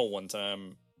a panel one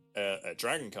time at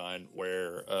DragonCon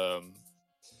where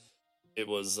it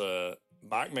was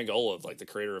Mike Mignola, like the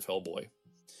creator of Hellboy,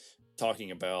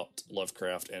 talking about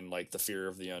Lovecraft and like the fear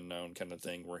of the unknown kind of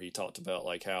thing, where he talked about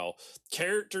like how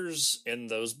characters in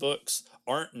those books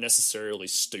aren't necessarily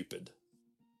stupid.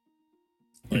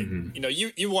 Like,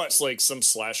 you watch like some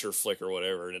slasher flick or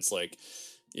whatever, and it's like,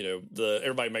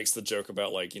 everybody makes the joke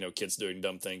about like, kids doing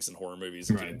dumb things in horror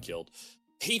movies and getting killed.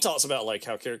 He talks about like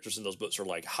how characters in those books are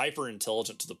like hyper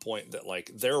intelligent to the point that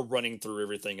like they're running through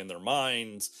everything in their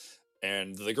minds,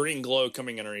 and the green glow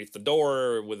coming underneath the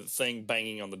door with a thing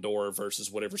banging on the door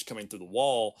versus whatever's coming through the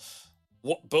wall.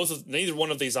 Neither one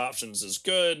of these options is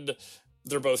good.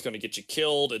 They're both going to get you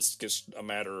killed. It's just a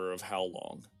matter of how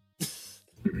long.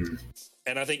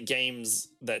 And I think games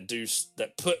that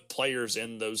put players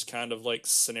in those kind of like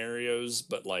scenarios,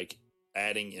 but like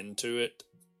adding into it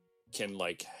can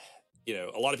like,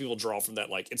 a lot of people draw from that.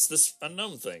 Like it's this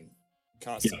unknown thing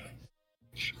constantly.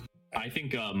 Yeah. I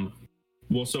think,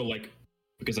 so like,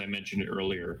 because I mentioned it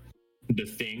earlier, The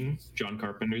Thing, John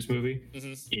Carpenter's movie,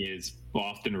 is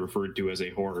often referred to as a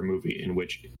horror movie in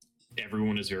which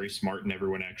everyone is very smart and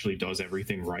everyone actually does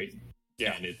everything right.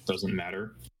 Yeah. And it doesn't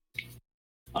matter.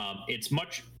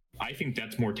 I think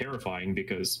that's more terrifying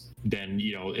because then,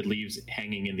 it leaves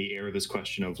hanging in the air this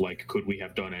question of like, could we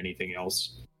have done anything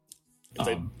else?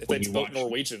 If they spoke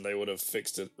Norwegian, they would have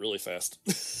fixed it really fast.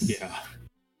 Yeah.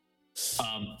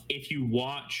 If you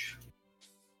watch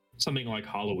something like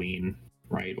Halloween,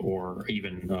 right, or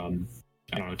even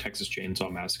I don't know, Texas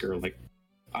Chainsaw Massacre, like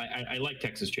I like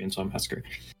Texas Chainsaw Massacre,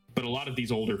 but a lot of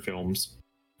these older films,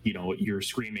 you're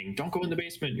screaming, "Don't go in the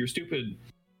basement, you're stupid."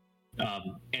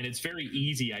 And it's very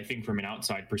easy, I think, from an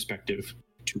outside perspective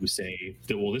to say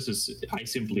that, well, I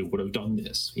simply would have done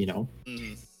this,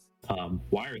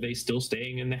 why are they still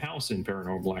staying in the house in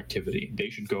Paranormal Activity? They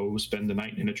should go spend the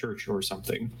night in a church or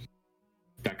something.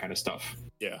 That kind of stuff.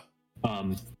 Yeah.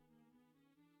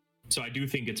 So I do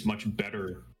think it's much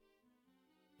better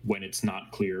when it's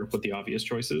not clear what the obvious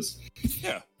choice is.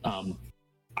 Yeah.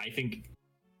 I think...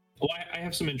 Well, I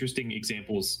have some interesting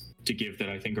examples to give that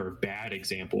I think are bad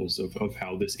examples of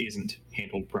how this isn't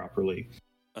handled properly.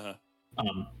 Uh-huh.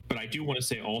 But I do want to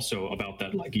say also about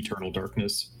that, like, Eternal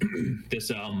Darkness,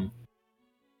 this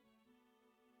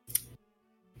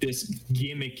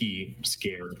gimmicky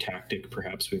scare tactic,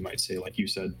 perhaps we might say, like you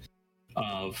said,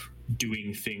 of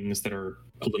doing things that are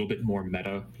a little bit more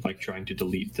meta, like trying to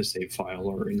delete the save file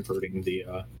or inverting the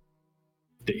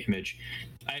image.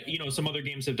 Some other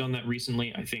games have done that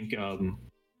recently. I think what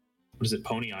is it,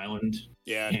 Pony Island?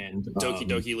 Yeah, and Doki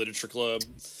Doki Literature Club.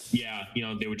 Yeah,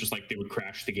 they would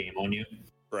crash the game on you.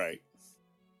 Right.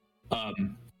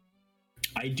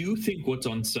 I do think what's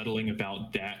unsettling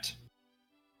about that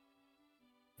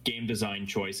game design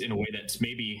choice, in a way that's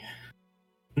maybe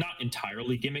not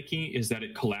entirely gimmicky, is that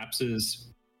it collapses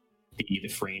the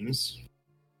frames.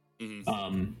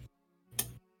 Mm-hmm.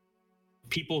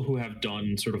 People who have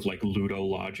done sort of like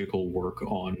ludological work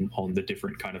on the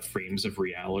different kind of frames of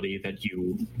reality that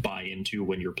you buy into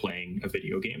when you're playing a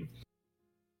video game.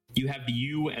 You have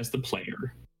you as the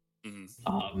player.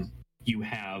 Mm-hmm. You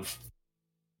have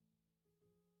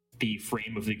the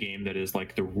frame of the game that is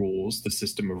like the rules, the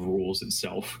system of rules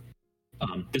itself.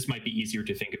 This might be easier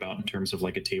to think about in terms of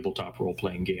like a tabletop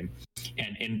role-playing game.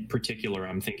 And in particular,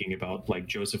 I'm thinking about like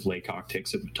Joseph Laycock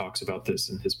talks about this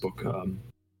in his book,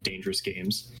 Dangerous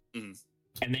Games. Mm.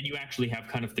 And then you actually have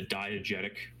kind of the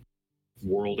diegetic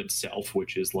world itself,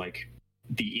 which is like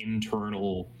the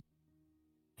internal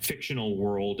fictional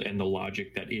world and the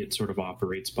logic that it sort of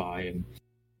operates by. And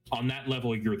on that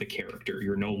level, you're the character.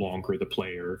 You're no longer the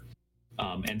player.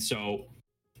 And so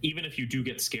even if you do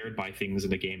get scared by things in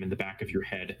the game, in the back of your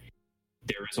head,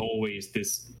 there is always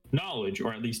this knowledge,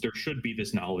 or at least there should be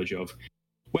this knowledge of,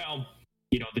 well,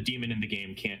 the demon in the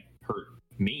game can't hurt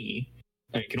me.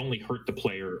 It can only hurt the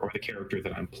player or the character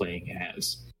that I'm playing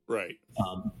as. Right.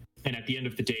 And at the end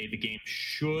of the day, the game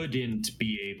shouldn't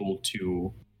be able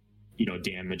to,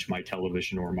 damage my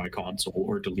television or my console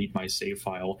or delete my save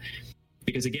file.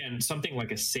 Because again, something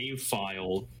like a save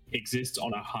file exists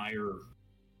on a higher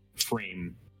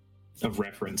frame of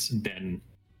reference than,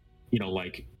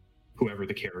 like whoever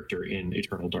the character in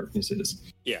Eternal Darkness is.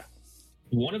 Yeah.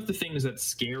 One of the things that's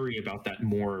scary about that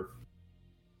more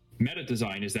meta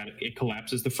design is that it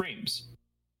collapses the frames.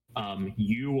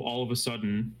 You all of a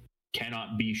sudden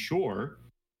cannot be sure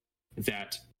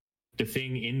that the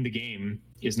thing in the game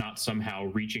is not somehow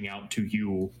reaching out to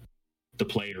you, the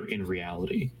player, in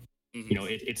reality. Mm-hmm.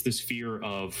 It's this fear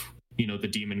of, the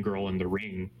demon girl in the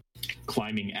ring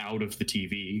climbing out of the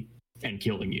TV and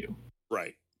killing you.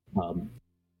 Right.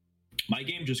 My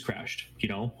game just crashed,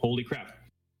 holy crap.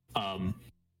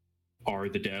 Are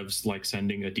the devs like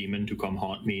sending a demon to come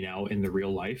haunt me now in the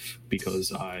real life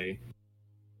because I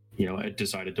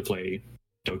decided to play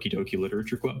Doki Doki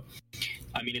Literature Club?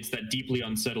 I mean, it's that deeply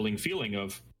unsettling feeling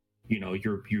of,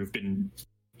 you've been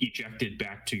ejected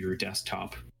back to your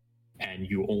desktop and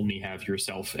you only have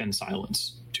yourself and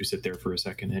silence to sit there for a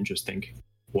second and just think,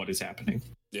 what is happening?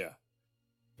 Yeah.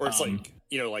 Or it's I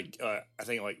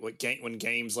think like when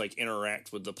games like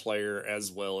interact with the player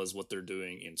as well as what they're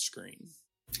doing in screen.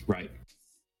 Right.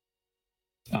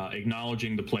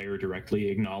 Acknowledging the player directly,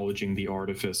 acknowledging the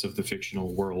artifice of the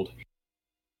fictional world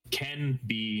can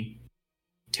be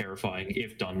terrifying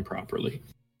if done properly.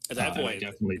 At that point, I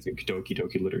definitely think Doki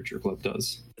Doki Literature Club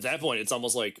does. At that point, it's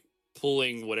almost like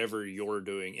pulling whatever you're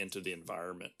doing into the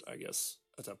environment, I guess,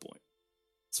 at that point,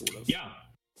 sort of. Yeah,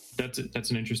 that's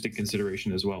an interesting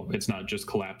consideration as well. It's not just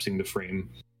collapsing the frame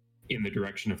in the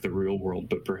direction of the real world,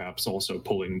 but perhaps also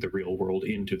pulling the real world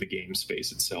into the game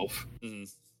space itself.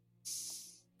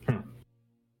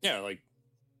 Yeah, like,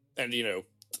 and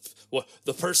well,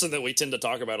 the person that we tend to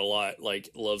talk about a lot, like,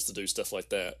 loves to do stuff like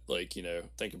that. Like,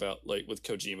 think about, like, with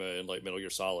Kojima and, like, Metal Gear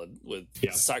Solid with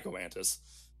Psycho Mantis.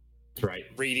 Right.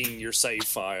 Reading your save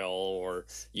file, or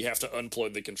you have to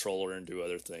unplug the controller and do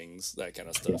other things, that kind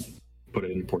of stuff. Yeah. Put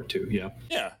it in port 2, yeah.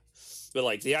 Yeah. But,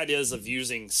 like, the ideas of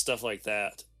using stuff like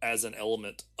that as an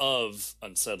element of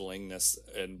unsettlingness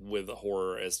and with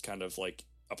horror as kind of, like,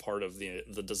 a part of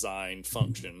the design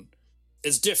function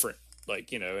is different.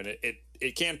 Like, and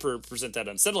it can present that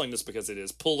unsettlingness because it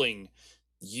is pulling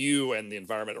you and the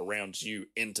environment around you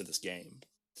into this game.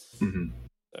 Mm-hmm.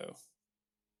 So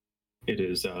it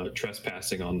is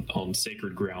trespassing on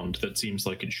sacred ground that seems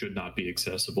like it should not be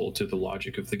accessible to the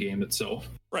logic of the game itself.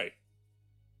 Right.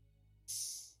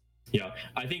 Yeah,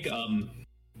 I think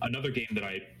another game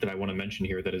that I want to mention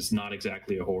here that is not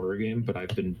exactly a horror game, but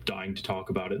I've been dying to talk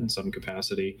about it in some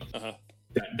capacity.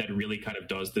 That really kind of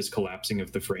does this collapsing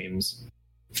of the frames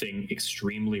thing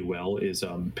extremely well is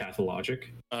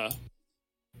Pathologic.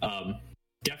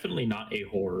 Definitely not a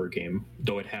horror game,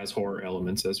 though it has horror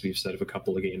elements, as we've said of a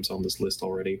couple of games on this list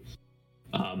already.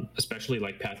 Especially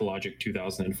like Pathologic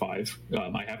 2005.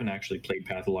 I haven't actually played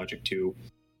Pathologic 2.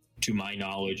 To my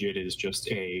knowledge, it is just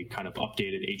a kind of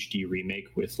updated HD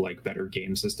remake with like better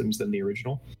game systems than the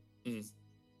original.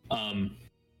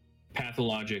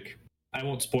 Pathologic, I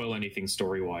won't spoil anything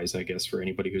story-wise, I guess, for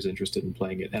anybody who's interested in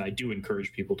playing it, and I do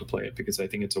encourage people to play it because I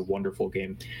think it's a wonderful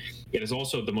game. It is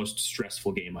also the most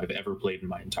stressful game I've ever played in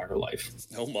my entire life.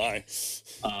 Oh my.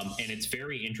 And it's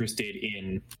very interested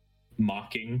in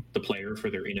mocking the player for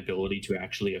their inability to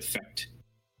actually affect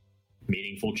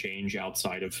meaningful change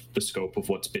outside of the scope of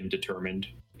what's been determined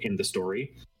in the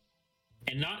story.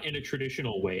 And not in a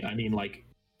traditional way. I mean, like,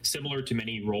 similar to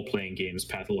many role-playing games,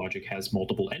 Pathologic has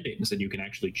multiple endings, and you can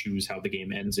actually choose how the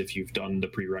game ends if you've done the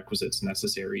prerequisites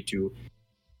necessary to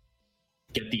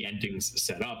get the endings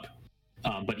set up.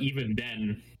 But even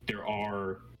then, there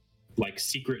are like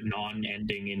secret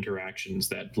non-ending interactions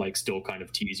that like still kind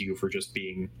of tease you for just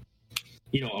being,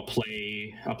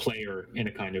 a player in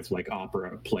a kind of like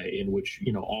opera play in which,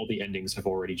 all the endings have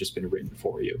already just been written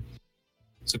for you.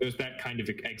 So there's that kind of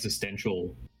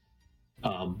existential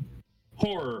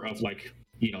horror of like,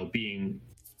 being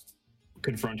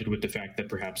confronted with the fact that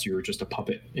perhaps you're just a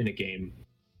puppet in a game.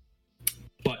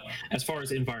 But as far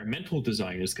as environmental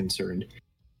design is concerned,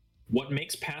 what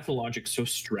makes Pathologic so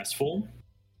stressful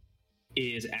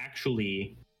is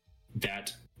actually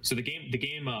that, so the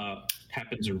game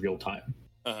happens in real time.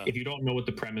 If you don't know what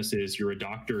the premise is, you're a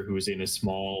doctor who is in a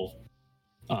small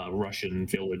Russian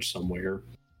village somewhere.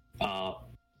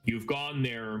 You've gone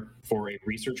there for a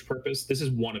research purpose. This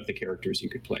is one of the characters you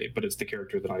could play, but it's the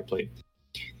character that I played.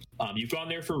 You've gone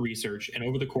there for research, and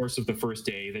over the course of the first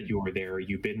day that you are there,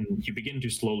 you begin to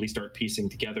slowly start piecing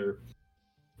together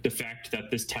the fact that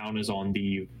this town is on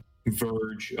the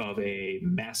verge of a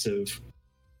massive,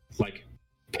 like,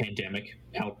 pandemic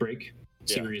outbreak,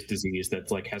 serious disease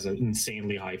that like has an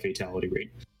insanely high fatality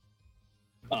rate.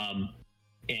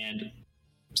 And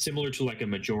similar to like a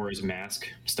Majora's Mask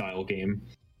style game,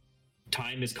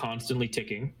 time is constantly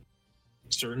ticking.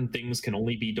 Certain things can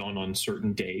only be done on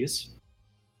certain days.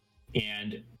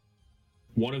 And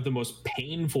one of the most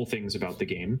painful things about the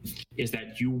game is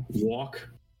that you walk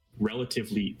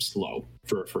relatively slow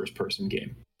for a first-person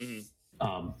game.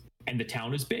 And the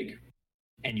town is big,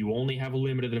 and you only have a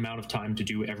limited amount of time to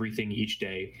do everything each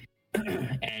day,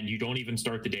 and you don't even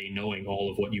start the day knowing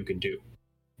all of what you can do.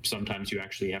 Sometimes you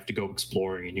actually have to go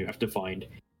exploring, and you have to find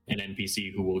an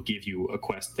NPC who will give you a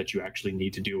quest that you actually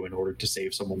need to do in order to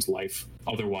save someone's life.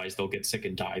 Otherwise, they'll get sick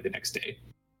and die the next day.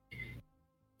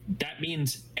 That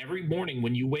means every morning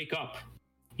when you wake up,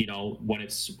 when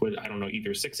it's, I don't know,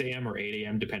 either 6 a.m. or 8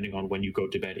 a.m., depending on when you go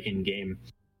to bed in-game,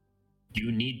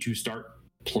 you need to start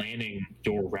planning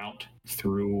your route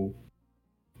through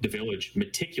the village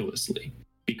meticulously.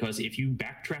 Because if you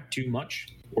backtrack too much,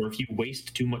 or if you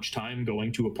waste too much time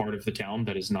going to a part of the town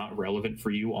that is not relevant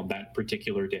for you on that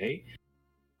particular day,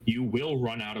 you will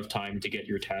run out of time to get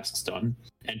your tasks done,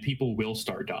 and people will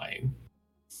start dying.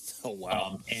 Oh,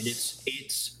 wow. And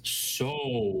it's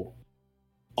so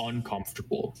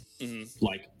uncomfortable.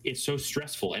 Like, it's so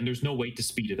stressful, and there's no way to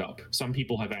speed it up. Some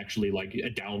people have actually like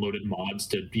downloaded mods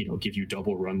to give you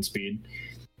double run speed.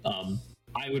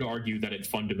 I would argue that it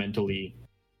fundamentally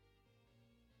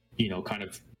kind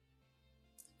of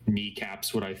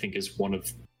kneecaps what I think is one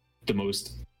of the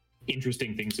most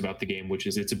interesting things about the game, which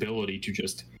is its ability to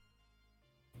just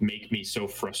make me so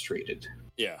frustrated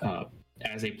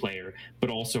as a player, but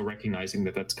also recognizing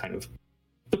that that's kind of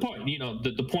the point.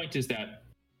 The point is that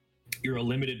you're a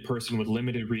limited person with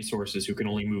limited resources who can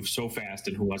only move so fast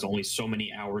and who has only so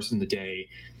many hours in the day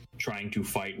trying to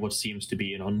fight what seems to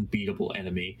be an unbeatable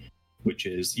enemy, which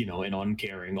is, an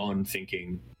uncaring,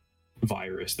 unthinking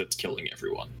virus that's killing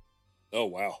everyone. Oh,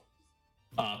 wow.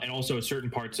 And also certain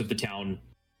parts of the town,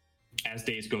 as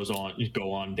days go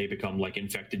on, they become like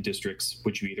infected districts,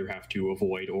 which you either have to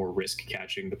avoid or risk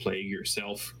catching the plague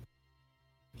yourself.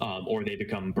 Or they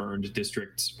become burned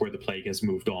districts where the plague has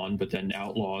moved on, but then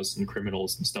outlaws and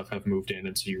criminals and stuff have moved in,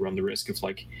 and so you run the risk of,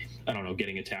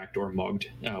 getting attacked or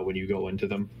mugged when you go into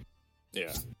them.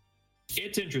 Yeah.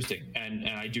 It's interesting, and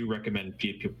I do recommend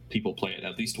people play it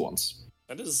at least once.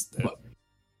 That is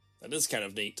kind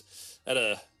of neat.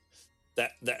 That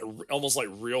almost like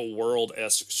real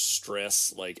world-esque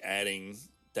stress, like adding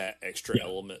that extra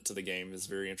element to the game is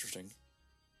very interesting.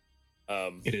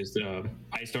 It is.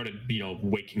 I started,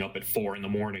 waking up at 4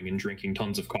 a.m. and drinking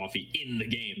tons of coffee in the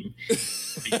game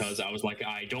because I was like,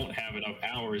 I don't have enough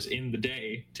hours in the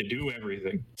day to do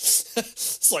everything.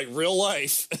 It's like real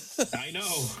life. I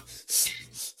know.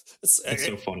 It's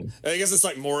so funny. I guess it's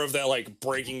like more of that, like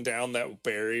breaking down that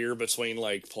barrier between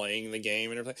like playing the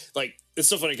game and everything. Like, it's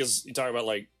so funny because you talk about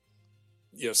like,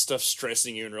 stuff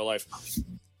stressing you in real life.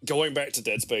 Going back to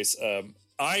Dead Space,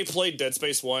 I played Dead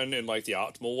Space 1 in like the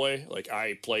optimal way. Like,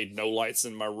 I played no lights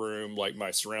in my room, like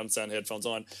my surround sound headphones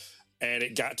on. And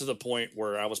it got to the point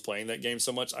where I was playing that game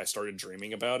so much, I started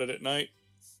dreaming about it at night.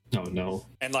 Oh, no.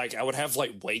 And like, I would have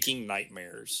like waking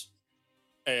nightmares.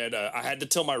 And I had to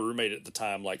tell my roommate at the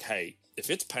time, like, hey, if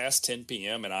it's past 10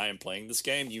 p.m. and I am playing this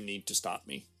game, you need to stop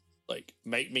me. Like,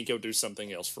 make me go do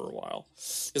something else for a while.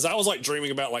 Because I was, like,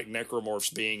 dreaming about, like,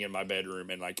 necromorphs being in my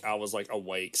bedroom. And, like, I was, like,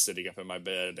 awake sitting up in my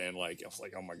bed. And, like, I was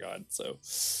like, oh, my God. So,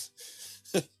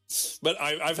 but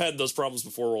I've had those problems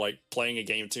before where, like, playing a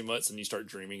game too much and you start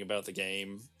dreaming about the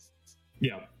game.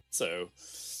 Yeah. So,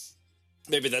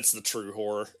 maybe that's the true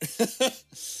horror.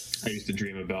 I used to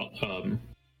dream about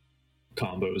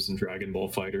combos in Dragon Ball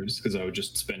Fighters because I would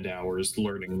just spend hours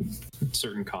learning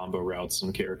certain combo routes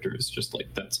and characters. Just like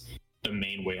that's the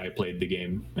main way I played the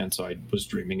game, and so I was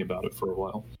dreaming about it for a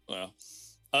while. Wow.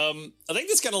 I think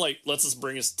this kind of like lets us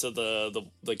bring us to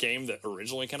the game that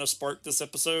originally kind of sparked this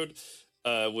episode.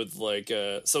 With like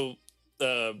I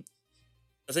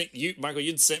think you, Michael,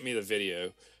 you'd sent me the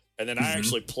video, and then I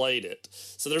actually played it.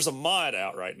 So there's a mod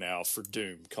out right now for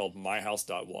Doom called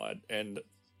myhouse.wad, and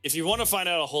if you want to find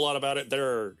out a whole lot about it, there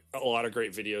are a lot of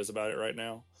great videos about it right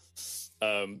now.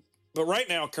 But right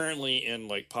now, currently in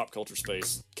like pop culture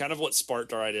space, kind of what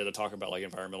sparked our idea to talk about like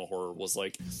environmental horror was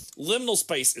like liminal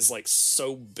space is like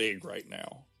so big right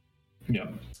now. Yeah.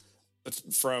 But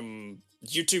from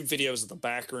YouTube videos of the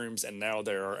backrooms, and now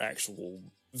there are actual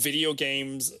video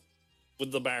games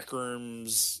with the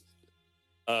backrooms.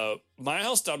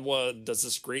 myhouse.wad does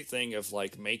this great thing of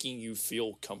like making you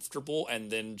feel comfortable and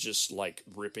then just like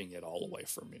ripping it all away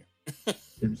from you.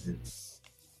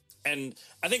 And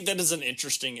I think that is an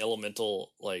interesting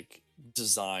elemental like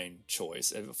design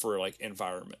choice for like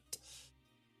environment.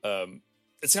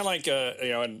 It's kind of like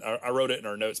and I wrote it in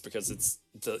our notes because it's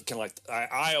the kind of like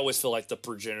I always feel like the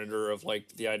progenitor of like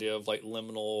the idea of like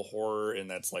liminal horror, and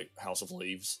that's like House of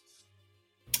Leaves.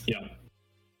 Yeah.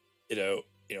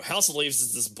 House of Leaves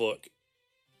is this book.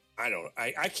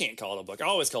 I can't call it a book. I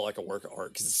always call it like a work of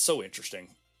art because it's so interesting.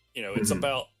 It's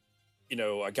about,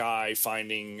 a guy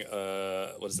finding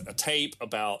a tape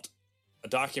about a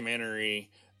documentary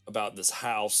about this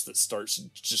house that starts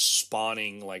just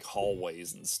spawning like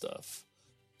hallways and stuff.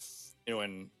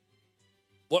 And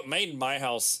what made My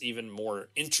House even more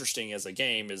interesting as a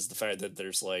game is the fact that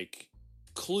there's like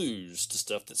clues to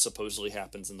stuff that supposedly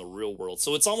happens in the real world.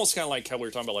 So it's almost kind of like how we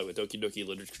were talking about like with Doki Doki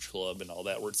Literature Club and all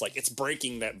that, where it's like it's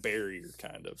breaking that barrier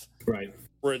kind of. Right.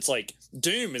 Where it's like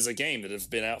Doom is a game that has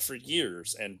been out for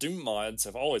years, and Doom mods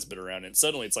have always been around, and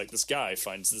suddenly it's like this guy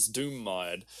finds this Doom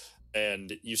mod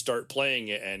and you start playing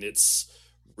it and it's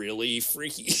really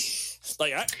freaky.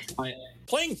 Like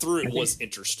playing through it was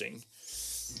interesting.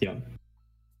 Yeah.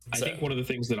 I think one of the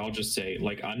things that I'll just say,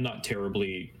 like, I'm not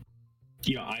terribly,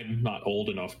 I'm not old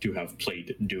enough to have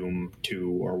played Doom 2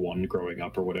 or 1 growing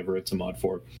up or whatever it's a mod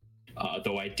for.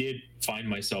 Though I did find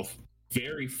myself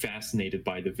very fascinated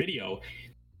by the video.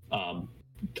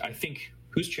 I think,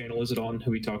 whose channel is it on?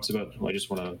 Who he talks about? I just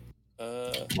want to...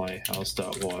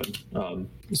 myhouse.wad.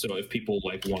 So if people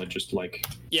like want to just like,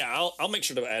 yeah, I'll make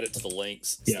sure to add it to the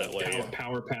links. So yeah, that way,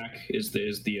 Power Pack is the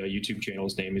YouTube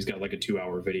channel's name. He's got like a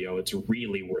 2-hour video. It's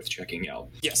really worth checking out.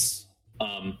 Yes.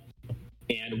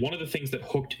 And one of the things that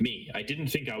hooked me, I didn't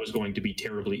think I was going to be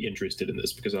terribly interested in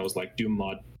this because I was like, Doom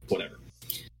mod, whatever.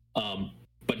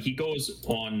 But he goes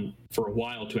on for a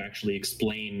while to actually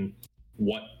explain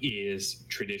what is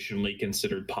traditionally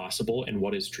considered possible and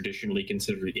what is traditionally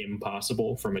considered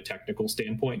impossible from a technical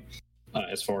standpoint,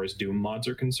 as far as Doom mods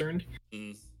are concerned.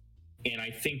 And I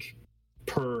think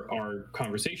per our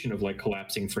conversation of like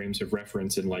collapsing frames of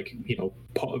reference and like, you know,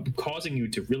 causing you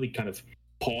to really kind of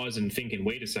pause and think and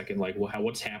wait a second, like, well,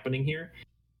 what's happening here?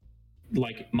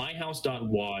 Like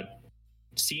myhouse.wad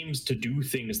seems to do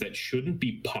things that shouldn't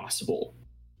be possible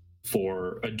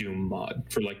for a Doom mod,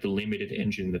 for like the limited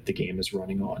engine that the game is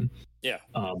running on. Yeah.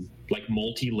 Like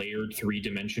multi-layered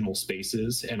 3-dimensional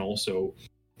spaces, and also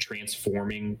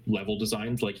transforming level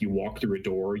designs. Like you walk through a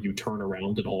door, you turn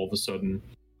around, and all of a sudden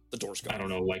the door's gone. I don't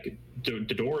know, like the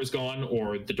door is gone,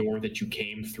 or the door that you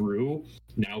came through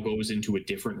now goes into a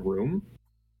different room.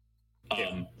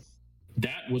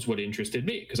 That was what interested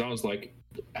me, because I was like,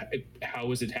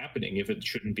 how is it happening if it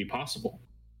shouldn't be possible?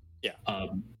 Yeah.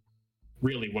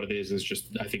 Really what it is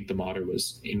just, I think the modder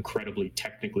was incredibly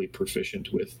technically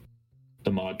proficient with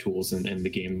the mod tools and the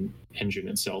game engine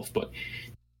itself, but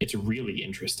it's really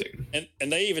interesting.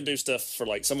 And they even do stuff for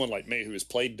like someone like me who has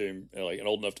played Doom, like, and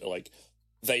old enough to like,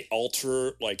 they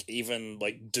alter like even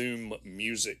like Doom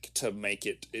music to make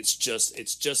it, it's just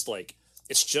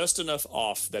enough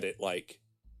off that it like,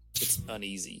 it's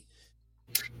uneasy.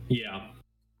 Yeah.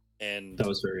 And that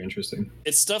was very interesting.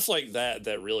 It's stuff like that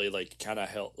that really like kind of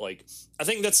help. Like, I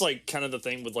think that's like kind of the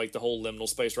thing with like the whole liminal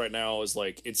space right now is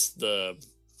like it's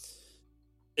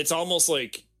almost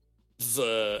like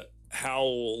how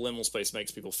liminal space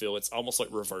makes people feel. It's almost like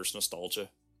reverse nostalgia,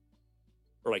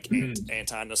 or like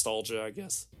anti-nostalgia, I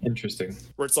guess. Interesting.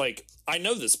 Where it's like, I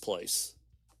know this place,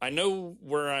 I know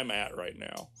where I'm at right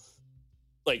now.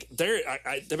 Like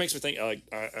that makes me think like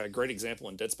a great example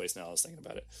in Dead Space. Now I was thinking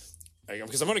about it.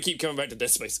 Because I'm going to keep coming back to Dead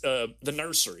Space. The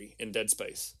nursery in Dead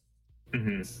Space.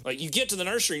 Mm-hmm. Like, you get to the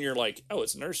nursery and you're like, oh,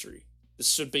 it's a nursery. This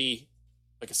should be,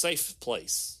 like, a safe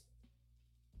place.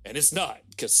 And it's not,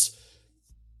 because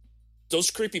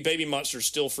those creepy baby monsters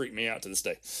still freak me out to this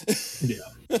day.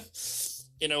 Yeah.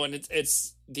 You know, and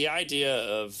it's the idea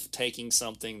of taking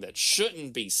something that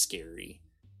shouldn't be scary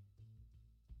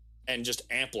and just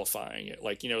amplifying it.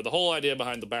 Like, you know, the whole idea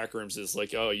behind the backrooms is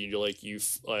like, oh,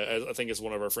 I think it's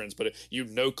one of our friends, but you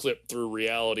no clip through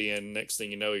reality, and next thing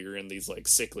you know, you're in these like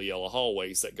sickly yellow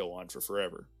hallways that go on for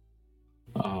forever.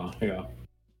 Yeah.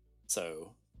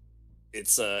 So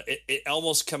it's it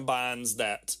almost combines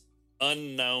that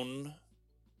unknown,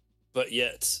 but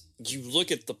yet you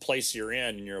look at the place you're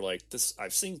in and you're like, this,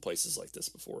 I've seen places like this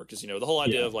before. Because, you know, the whole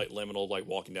idea of like liminal, like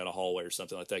walking down a hallway or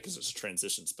something like that, because it's a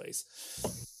transition space.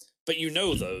 But you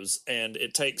know those, and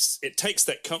it takes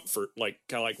that comfort, like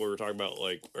kind of like what we were talking about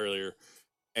like earlier,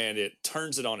 and it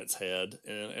turns it on its head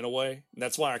in a way. And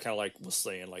that's why I kind of like was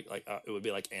saying like it would be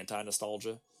like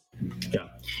anti-nostalgia. Yeah,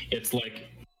 it's like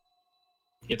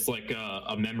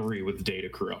a memory with data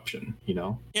corruption, you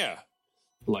know? Yeah,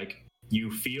 like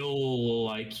you feel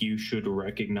like you should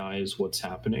recognize what's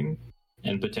happening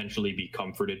and potentially be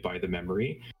comforted by the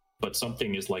memory, but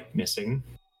something is like missing,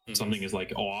 something is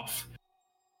like off.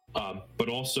 But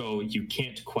also you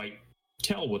can't quite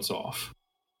tell what's off.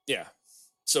 Yeah.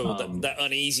 So that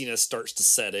uneasiness starts to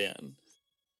set in.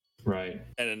 Right.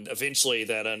 And eventually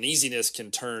that uneasiness can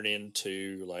turn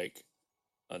into like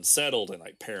unsettled and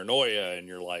like paranoia. And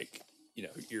you're like, you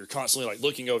know, you're constantly like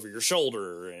looking over your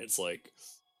shoulder, and it's like,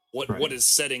 what is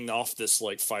setting off this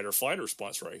like fight or flight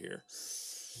response right here?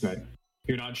 Right.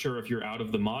 You're not sure if you're out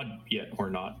of the mod yet or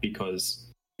not, because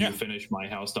you finish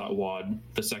myhouse.wad,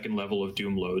 the second level of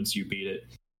Doom loads, you beat it,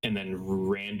 and then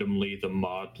randomly the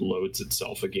mod loads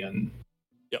itself again.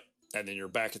 Yep. And then you're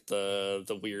back at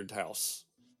the weird house.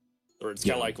 Or it's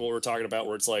kind of like what we're talking about,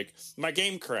 where it's like, my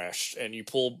game crashed, and you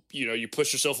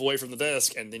push yourself away from the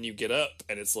desk, and then you get up,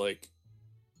 and it's like,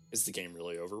 is the game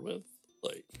really over with?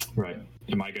 Like, right.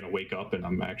 Am I going to wake up and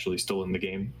I'm actually still in the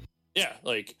game? Yeah,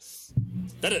 like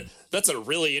that's a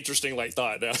really interesting like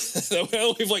thought. Now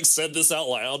that we've like said this out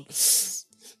loud,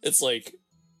 it's like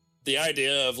the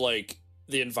idea of like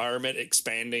the environment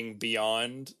expanding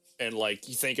beyond, and like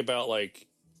you think about like,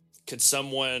 could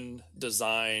someone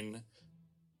design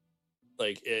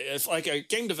like, if like a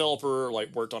game developer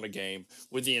like worked on a game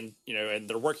with the, you know, and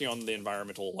they're working on the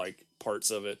environmental like parts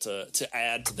of it to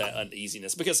add to that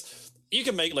uneasiness, because you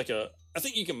can make I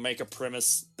think you can make a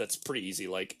premise that's pretty easy.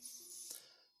 Like,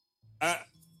 I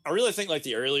really think like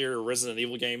the earlier Resident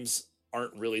Evil games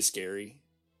aren't really scary,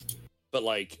 but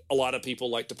like a lot of people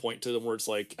like to point to them where it's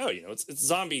like, oh, it's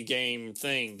zombie game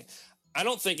thing. I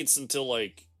don't think it's until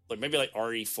like maybe like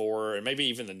RE4 and maybe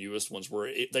even the newest ones where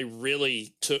they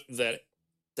really took that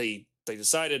they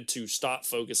decided to stop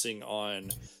focusing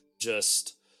on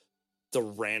just the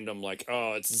random like,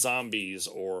 oh, it's zombies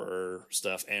or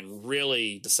stuff, and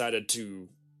really decided to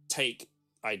take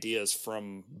ideas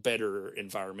from better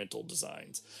environmental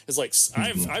designs. It's like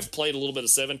I've played a little bit of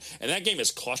 7, and that game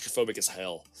is claustrophobic as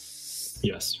hell.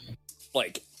 Yes.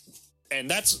 Like, and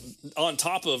that's on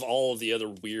top of all of the other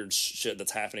weird shit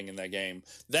that's happening in that game.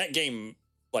 That game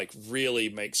like really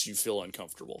makes you feel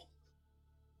uncomfortable.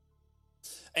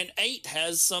 And 8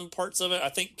 has some parts of it. I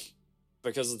think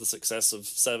because of the success of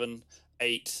 7,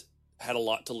 8 had a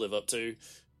lot to live up to,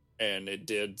 and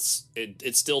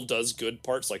it still does good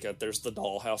parts. Like there's the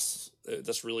dollhouse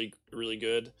that's really, really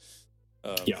good.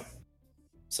 Yeah.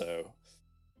 So,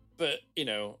 but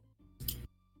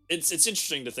it's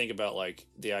interesting to think about like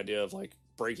the idea of like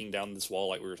breaking down this wall,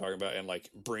 like we were talking about, and like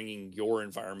bringing your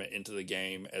environment into the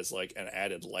game as like an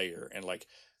added layer. And like,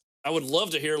 I would love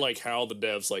to hear like how the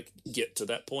devs like get to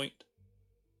that point,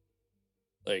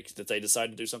 like that they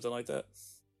decide to do something like that.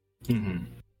 Mm-hmm.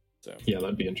 So yeah,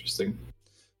 that'd be interesting.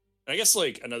 I guess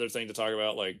like another thing to talk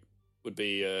about like would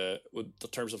be with the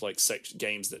terms of like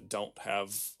games that don't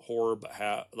have horror but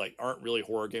aren't really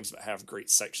horror games but have great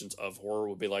sections of horror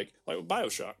would be like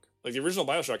BioShock. Like the original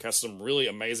BioShock has some really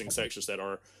amazing sections that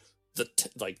are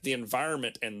the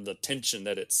environment and the tension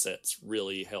that it sets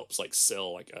really helps like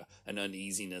sell like an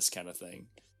uneasiness kind of thing.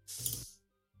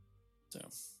 So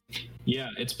yeah,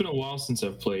 it's been a while since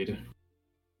I've played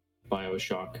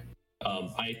BioShock.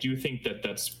 I do think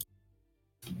that's,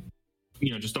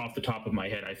 just off the top of my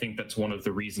head, I think that's one of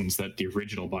the reasons that the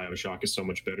original BioShock is so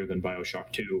much better than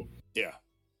BioShock 2. Yeah.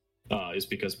 Is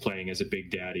because playing as a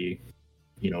Big Daddy,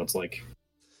 it's like,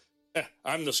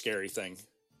 I'm the scary thing.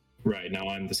 Right, now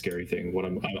I'm the scary thing.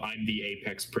 I'm the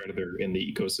apex predator in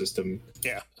the ecosystem.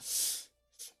 Yeah.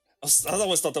 I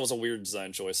always thought that was a weird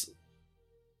design choice.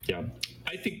 Yeah,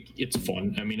 I think it's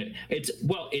fun. I mean, it's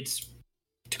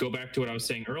to go back to what I was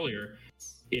saying earlier,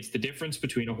 it's the difference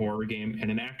between a horror game and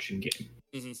an action game.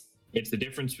 Mm-hmm. It's the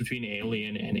difference between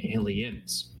Alien and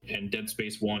Aliens, and Dead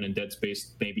Space 1 and Dead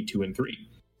Space maybe 2 and 3.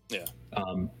 Yeah.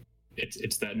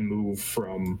 It's that move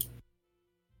from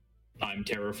I'm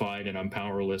terrified and I'm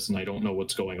powerless and I don't know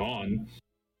what's going on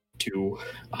to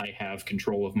I have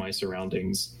control of my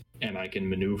surroundings and I can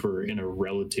maneuver in a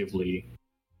relatively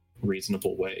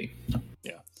reasonable way.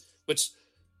 Yeah. Which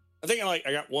I think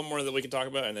I got one more that we can talk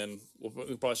about and then we'll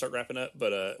probably start wrapping up.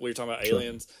 But we were talking about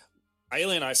Aliens.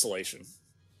 Alien Isolation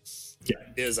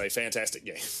is a fantastic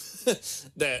game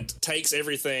that takes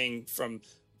everything from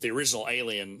the original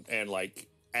Alien and like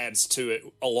adds to it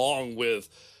along with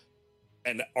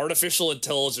an artificial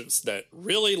intelligence that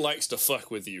really likes to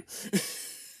fuck with you.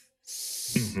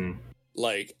 Mm-hmm.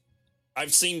 Like,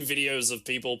 I've seen videos of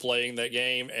people playing that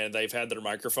game and they've had their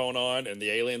microphone on and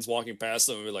the alien's walking past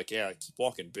them and be like, yeah, keep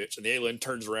walking, bitch. And the alien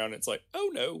turns around and it's like,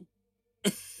 oh no.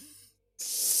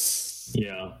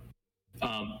 Yeah.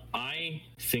 I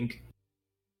think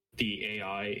the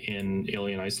AI in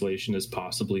Alien Isolation is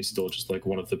possibly still just like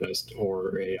one of the best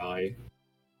horror AI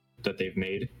that they've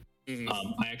made. Mm-hmm.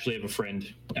 I actually have a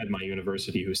friend at my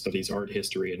university who studies art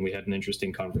history, and we had an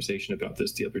interesting conversation about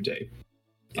this the other day.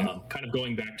 Yeah. Kind of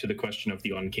going back to the question of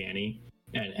the uncanny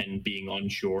and being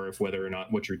unsure of whether or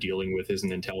not what you're dealing with is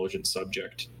an intelligent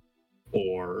subject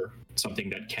or something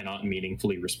that cannot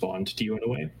meaningfully respond to you in a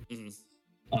way.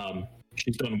 Mm-hmm.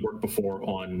 She's done work before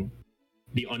on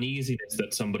the uneasiness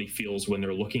that somebody feels when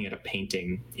they're looking at a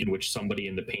painting in which somebody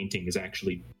in the painting is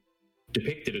actually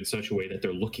depicted in such a way that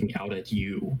they're looking out at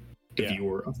you, the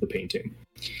viewer of the painting.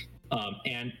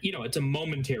 And, it's a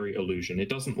momentary illusion. It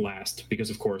doesn't last because,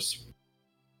 of course,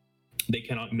 they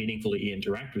cannot meaningfully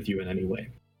interact with you in any way.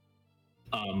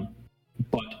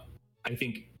 But I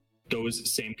think those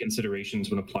same considerations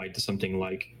when applied to something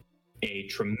like a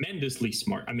tremendously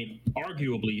smart,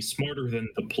 arguably smarter than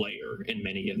the player in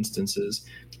many instances,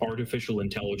 artificial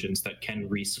intelligence that can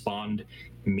respond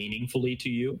meaningfully to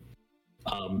you.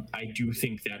 I do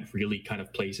think that really kind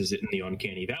of places it in the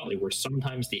uncanny valley, where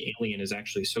sometimes the alien is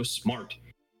actually so smart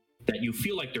that you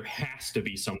feel like there has to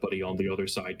be somebody on the other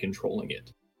side controlling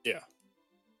it. Yeah.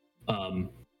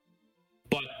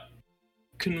 But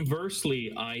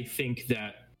conversely, I think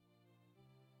that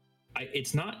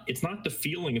it's not the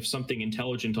feeling of something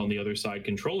intelligent on the other side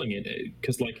controlling it,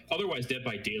 because otherwise Dead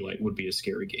by Daylight would be a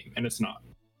scary game, and it's not.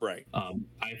 Right.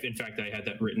 In fact, I had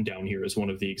that written down here as one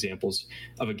of the examples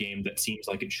of a game that seems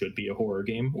like it should be a horror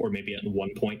game, or maybe at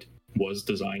one point was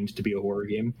designed to be a horror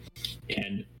game.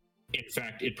 And in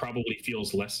fact, it probably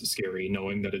feels less scary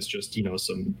knowing that it's just,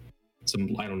 some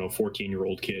I don't know,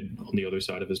 14-year-old kid on the other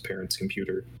side of his parents'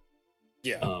 computer.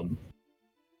 Yeah.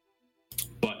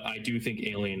 But I do think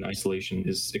Alien Isolation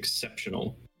is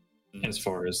exceptional as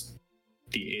far as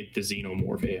the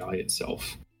xenomorph AI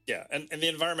itself. Yeah, and the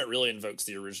environment really invokes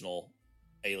the original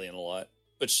Alien a lot.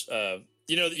 Which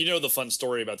the fun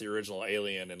story about the original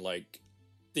Alien and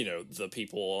the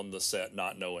people on the set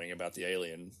not knowing about the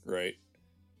alien, right?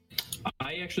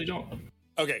 I actually don't.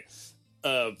 Okay.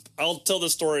 I'll tell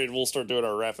this story and we'll start doing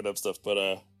our wrapping up stuff,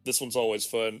 but this one's always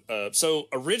fun. So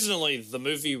originally the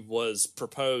movie was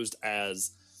proposed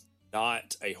as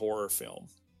not a horror film.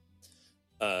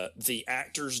 The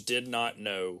actors did not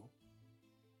know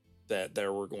that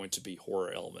there were going to be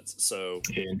horror elements. So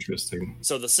interesting.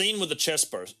 So the scene with the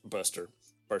chest burster,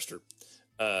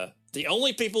 the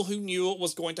only people who knew what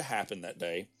was going to happen that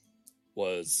day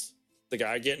was the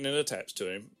guy getting it attached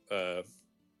to him,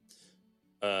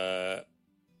 the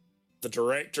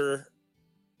director,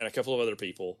 and a couple of other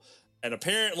people. And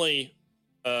apparently,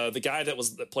 the guy that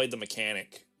played the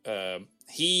mechanic,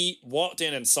 he walked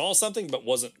in and saw something, but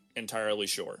wasn't entirely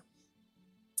sure.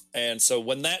 And so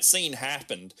when that scene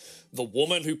happened, the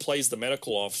woman who plays the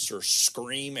medical officer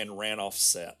screamed and ran off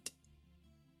set.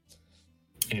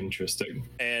 Interesting.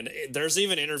 And there's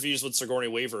even interviews with Sigourney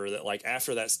Weaver that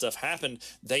after that stuff happened,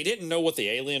 they didn't know what the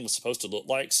alien was supposed to look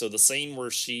like. So the scene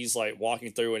where she's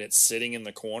walking through and it's sitting in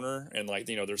the corner and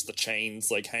there's the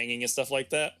chains hanging and stuff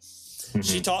like that. Mm-hmm.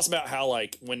 She talks about how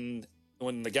when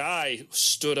the guy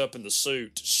stood up in the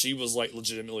suit, she was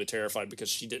legitimately terrified because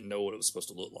she didn't know what it was supposed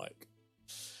to look like.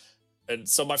 And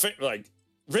so my favorite,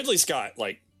 Ridley Scott,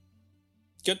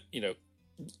 good,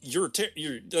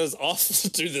 that's awful to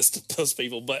do this to those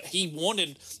people, but he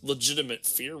wanted legitimate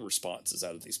fear responses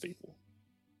out of these people.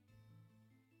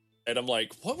 And I'm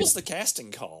like, what was the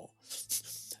casting call?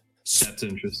 That's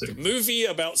interesting. Movie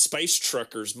about space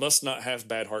truckers must not have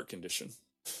bad heart condition.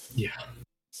 Yeah,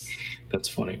 that's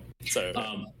funny. So,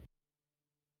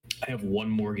 I have one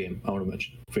more game I want to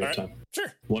mention if we have time.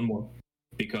 Sure. One more.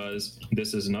 Because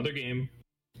this is another game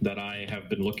that I have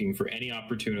been looking for any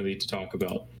opportunity to talk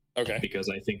about. Okay. Because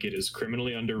I think it is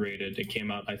criminally underrated. It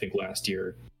came out, I think, last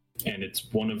year, and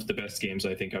it's one of the best games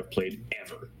I think I've played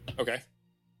ever. Okay.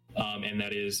 And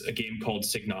that is a game called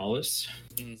Signalis.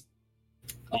 Mm.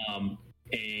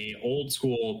 A old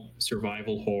school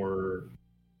survival horror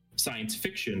science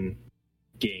fiction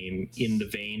game in the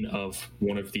vein of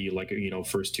one of the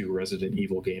first two Resident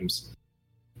Evil games.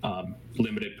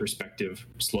 Limited perspective,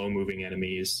 slow moving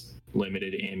enemies,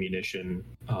 limited ammunition,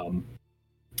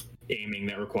 aiming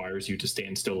that requires you to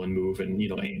stand still and move and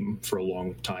aim for a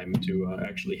long time to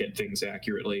actually hit things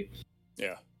accurately.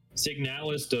 Yeah.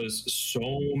 Signalis does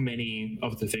so many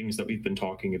of the things that we've been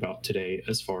talking about today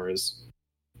as far as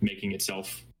making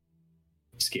itself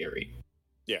scary.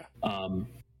 Yeah.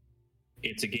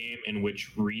 It's a game in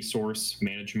which resource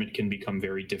management can become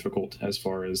very difficult as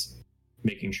far as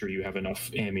making sure you have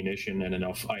enough ammunition and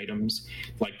enough items.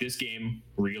 This game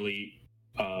really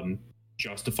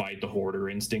justified the hoarder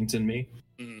instinct in me,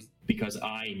 because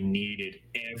I needed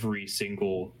every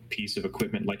single piece of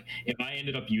equipment. If I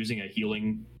ended up using a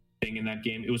healing thing in that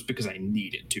game, it was because I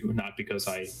needed to, not because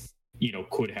I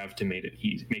could have to make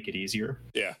it easier.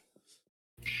 Yeah.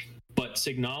 But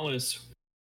Signalis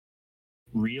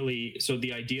really, so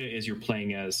the idea is you're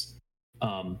playing as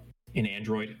an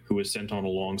android who was sent on a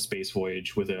long space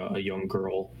voyage with a young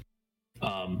girl,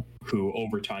 who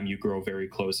over time you grow very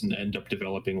close and end up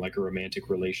developing a romantic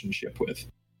relationship with.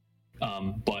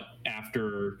 But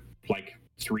after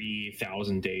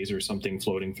 3,000 days or something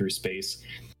floating through space,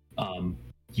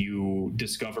 you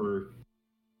discover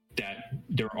that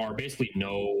there are basically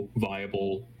no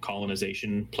viable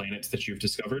colonization planets that you've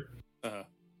discovered. Uh-huh.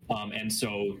 And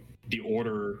so the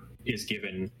order is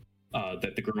given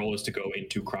that the girl is to go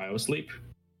into cryosleep,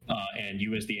 and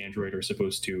you as the android are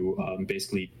supposed to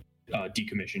basically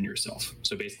decommission yourself.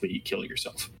 So basically kill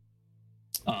yourself.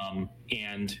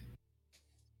 And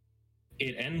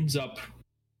it ends up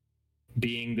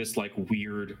being this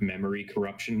weird memory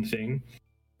corruption thing,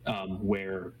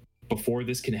 where before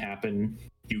this can happen,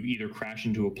 you either crash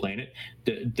into a planet.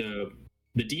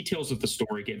 The details of the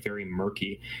story get very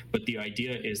murky, but the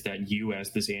idea is that you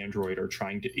as this android are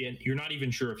trying to, and you're not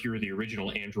even sure if you're the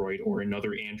original android or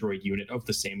another android unit of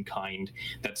the same kind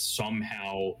that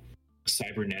somehow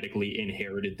cybernetically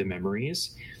inherited the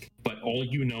memories. But all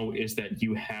you know is that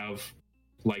you have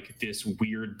like this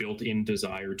weird built-in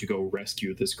desire to go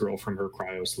rescue this girl from her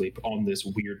cryosleep on this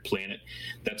weird planet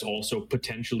that's also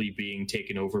potentially being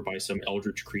taken over by some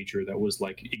eldritch creature that was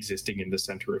like existing in the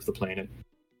center of the planet.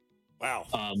 Wow.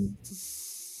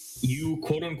 You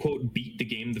quote unquote beat the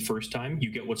game the first time.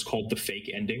 You get what's called the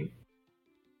fake ending.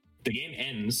 The game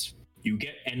ends, you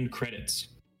get end credits,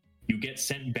 you get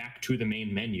sent back to the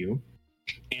main menu,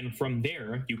 and from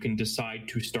there you can decide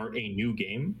to start a new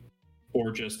game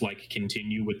or just like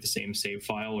continue with the same save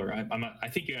file. Or I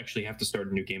think you actually have to start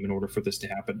a new game in order for this to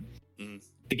happen.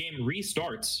 The game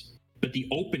restarts, but the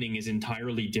opening is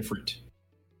entirely different.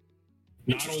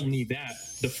 Not only that,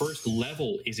 the first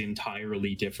level is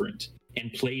entirely different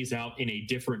and plays out in a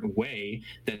different way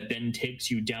that then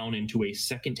takes you down into a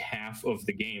second half of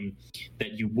the game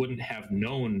that you wouldn't have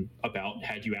known about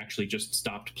had you actually just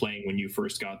stopped playing when you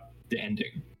first got the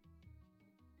ending.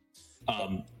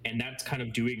 And that's kind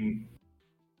of doing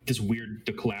this weird,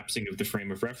 the collapsing of the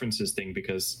frame of references thing,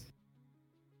 because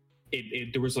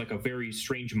there was like a very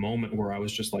strange moment where I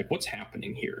was just like, what's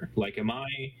happening here? Like, am I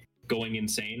going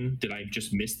insane? Did I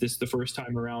just miss this the first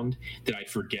time around? Did I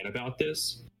forget about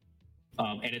this?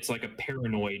 And it's like a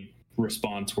paranoid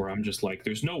response where I'm just like,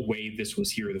 there's no way this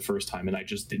was here the first time and I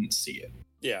just didn't see it.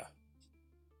 Yeah.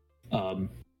 And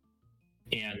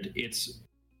it's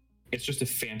just a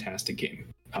fantastic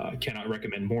game. Cannot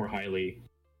recommend more highly.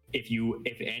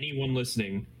 If anyone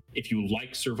listening, if you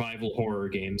like survival horror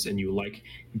games and you like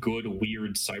good,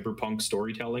 weird cyberpunk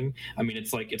storytelling, I mean,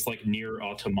 it's like Nier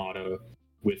Automata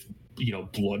with, you know,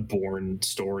 Bloodborne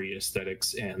story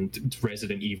aesthetics and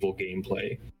Resident Evil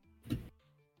gameplay.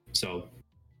 So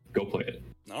go play it.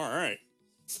 All right.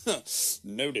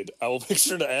 Noted. I will make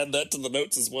sure to add that to the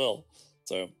notes as well.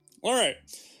 So, all right.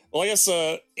 Well, I guess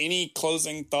any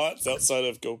closing thoughts outside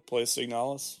of go play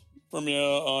Signalis from you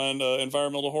on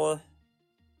environmental horror?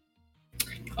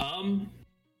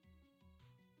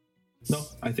 No,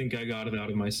 I think I got it out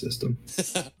of my system.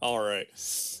 All right.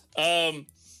 So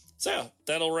yeah,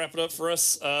 that'll wrap it up for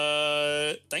us.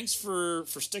 Thanks for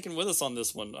sticking with us on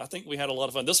this one. I think we had a lot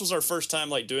of fun. This was our first time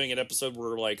like doing an episode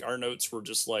where like our notes were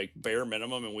just like bare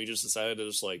minimum, and we just decided to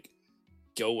just like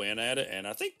go in at it. And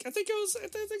I think it was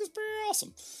pretty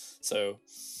awesome. So,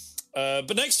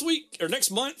 but next week or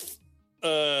next month,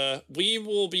 we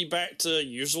will be back to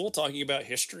usual talking about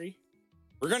history.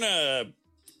 We're gonna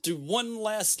do one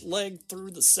last leg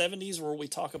through the 70s where we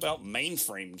talk about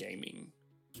mainframe gaming.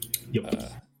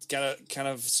 Yep. Got kind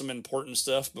of some important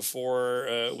stuff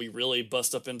before we really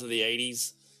bust up into the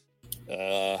 80s.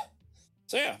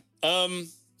 So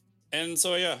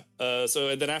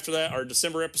then after that, our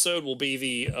December episode will be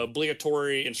the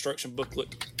obligatory instruction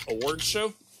booklet awards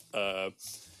show. And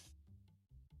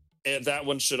that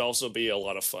one should also be a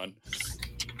lot of fun.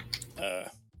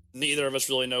 Neither of us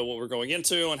really know what we're going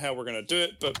into and how we're going to do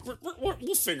it, but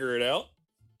we'll figure it out.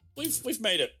 We've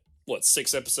made it. What,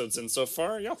 6 episodes in so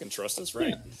far? Y'all can trust us, right?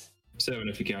 Yeah. 7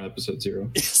 if you count episode 0.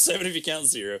 7 if you count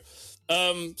 0.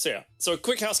 So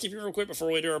quick housekeeping real quick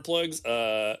before we do our plugs.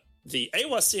 The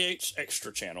AYCH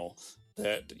Extra channel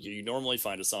that you normally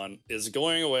find us on is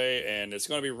going away, and it's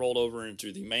going to be rolled over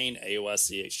into the main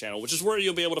AYCH channel, which is where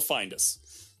you'll be able to find us.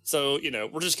 So, you know,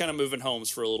 we're just kind of moving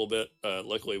homes for a little bit.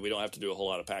 Luckily, we don't have to do a whole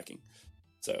lot of packing.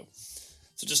 So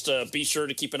just be sure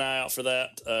to keep an eye out for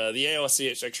that. The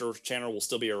AOSCH Extra channel will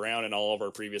still be around, and all of our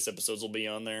previous episodes will be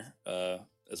on there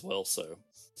as well. So,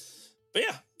 but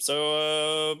yeah.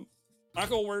 So,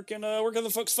 Michael, where can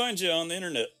the folks find you on the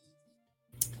internet?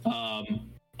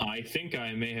 I think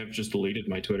I may have just deleted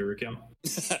my Twitter account.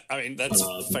 I mean, that's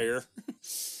fair.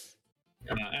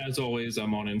 As always,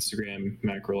 I'm on Instagram,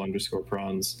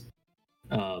 mackerel_prawns.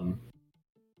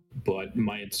 But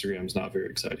my Instagram's not very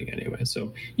exciting anyway,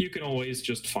 so you can always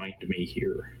just find me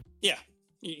here. Yeah,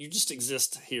 you just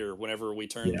exist here whenever we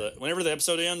turn whenever the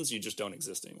episode ends, you just don't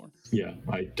exist anymore. Yeah,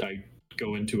 I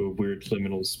go into a weird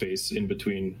liminal space in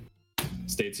between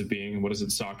states of being. What does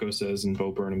it Sacco says in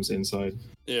Bo Burnham's Inside?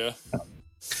 Yeah.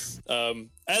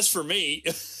 As for me,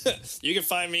 you can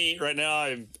find me right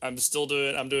now. I'm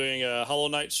doing a Hollow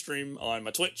Knight stream on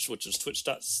my Twitch, which is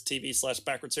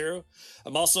twitch.tv/backwards hero.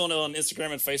 I'm also on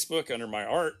Instagram and Facebook under my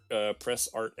art, press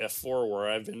art F4, where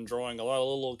I've been drawing a lot of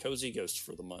little cozy ghosts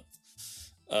for the month.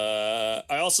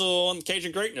 I also on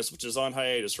Cajun Greatness, which is on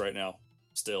hiatus right now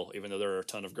still, even though there are a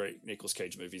ton of great Nicolas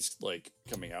Cage movies like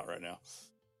coming out right now.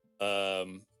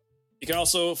 You can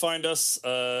also find us,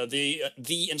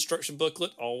 the instruction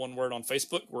booklet, all one word, on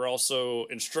Facebook. We're also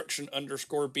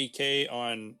instruction_BK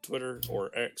on Twitter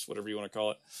or X, whatever you want to call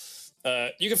it.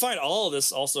 You can find all of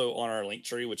this also on our link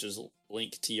tree, which is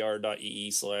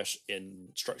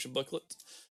linktr.ee/instruction booklet.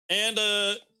 And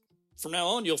from now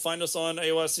on, you'll find us on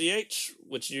AYCH,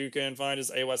 which you can find as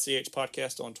AYCH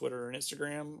Podcast on Twitter and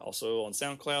Instagram. Also on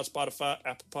SoundCloud, Spotify,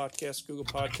 Apple Podcasts, Google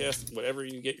Podcasts, whatever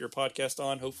you get your podcast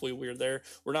on. Hopefully we're there.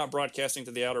 We're not broadcasting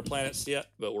to the outer planets yet,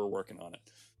 but we're working on it.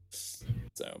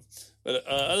 So, but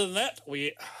other than that,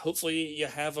 hopefully you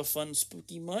have a fun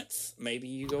spooky month. Maybe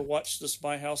you go watch the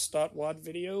SpyHouse.wad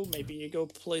video. Maybe you go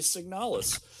play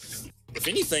Signalis. If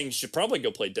anything, you should probably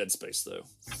go play Dead Space, though.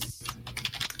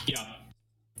 Yeah.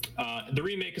 The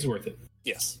remake is worth it.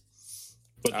 Yes.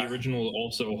 But the original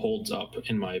also holds up,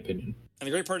 in my opinion. And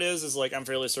the great part is like, I'm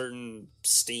fairly certain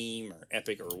Steam or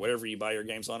Epic or whatever you buy your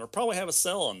games on will probably have a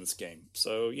sale on this game.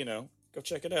 So, go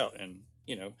check it out. And,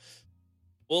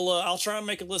 well, I'll try and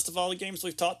make a list of all the games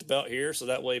we've talked about here, so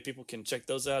that way people can check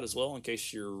those out as well in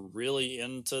case you're really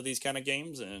into these kind of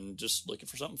games and just looking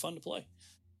for something fun to play.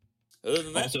 Other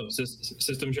than that, also,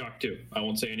 System Shock 2. I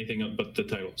won't say anything but the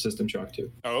title, System Shock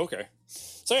 2. Oh, okay.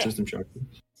 So, yeah. System Shock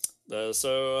 2.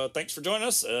 So, thanks for joining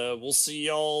us. We'll see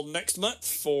y'all next month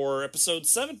for episode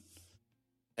 7.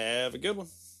 Have a good one.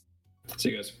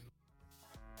 See you guys.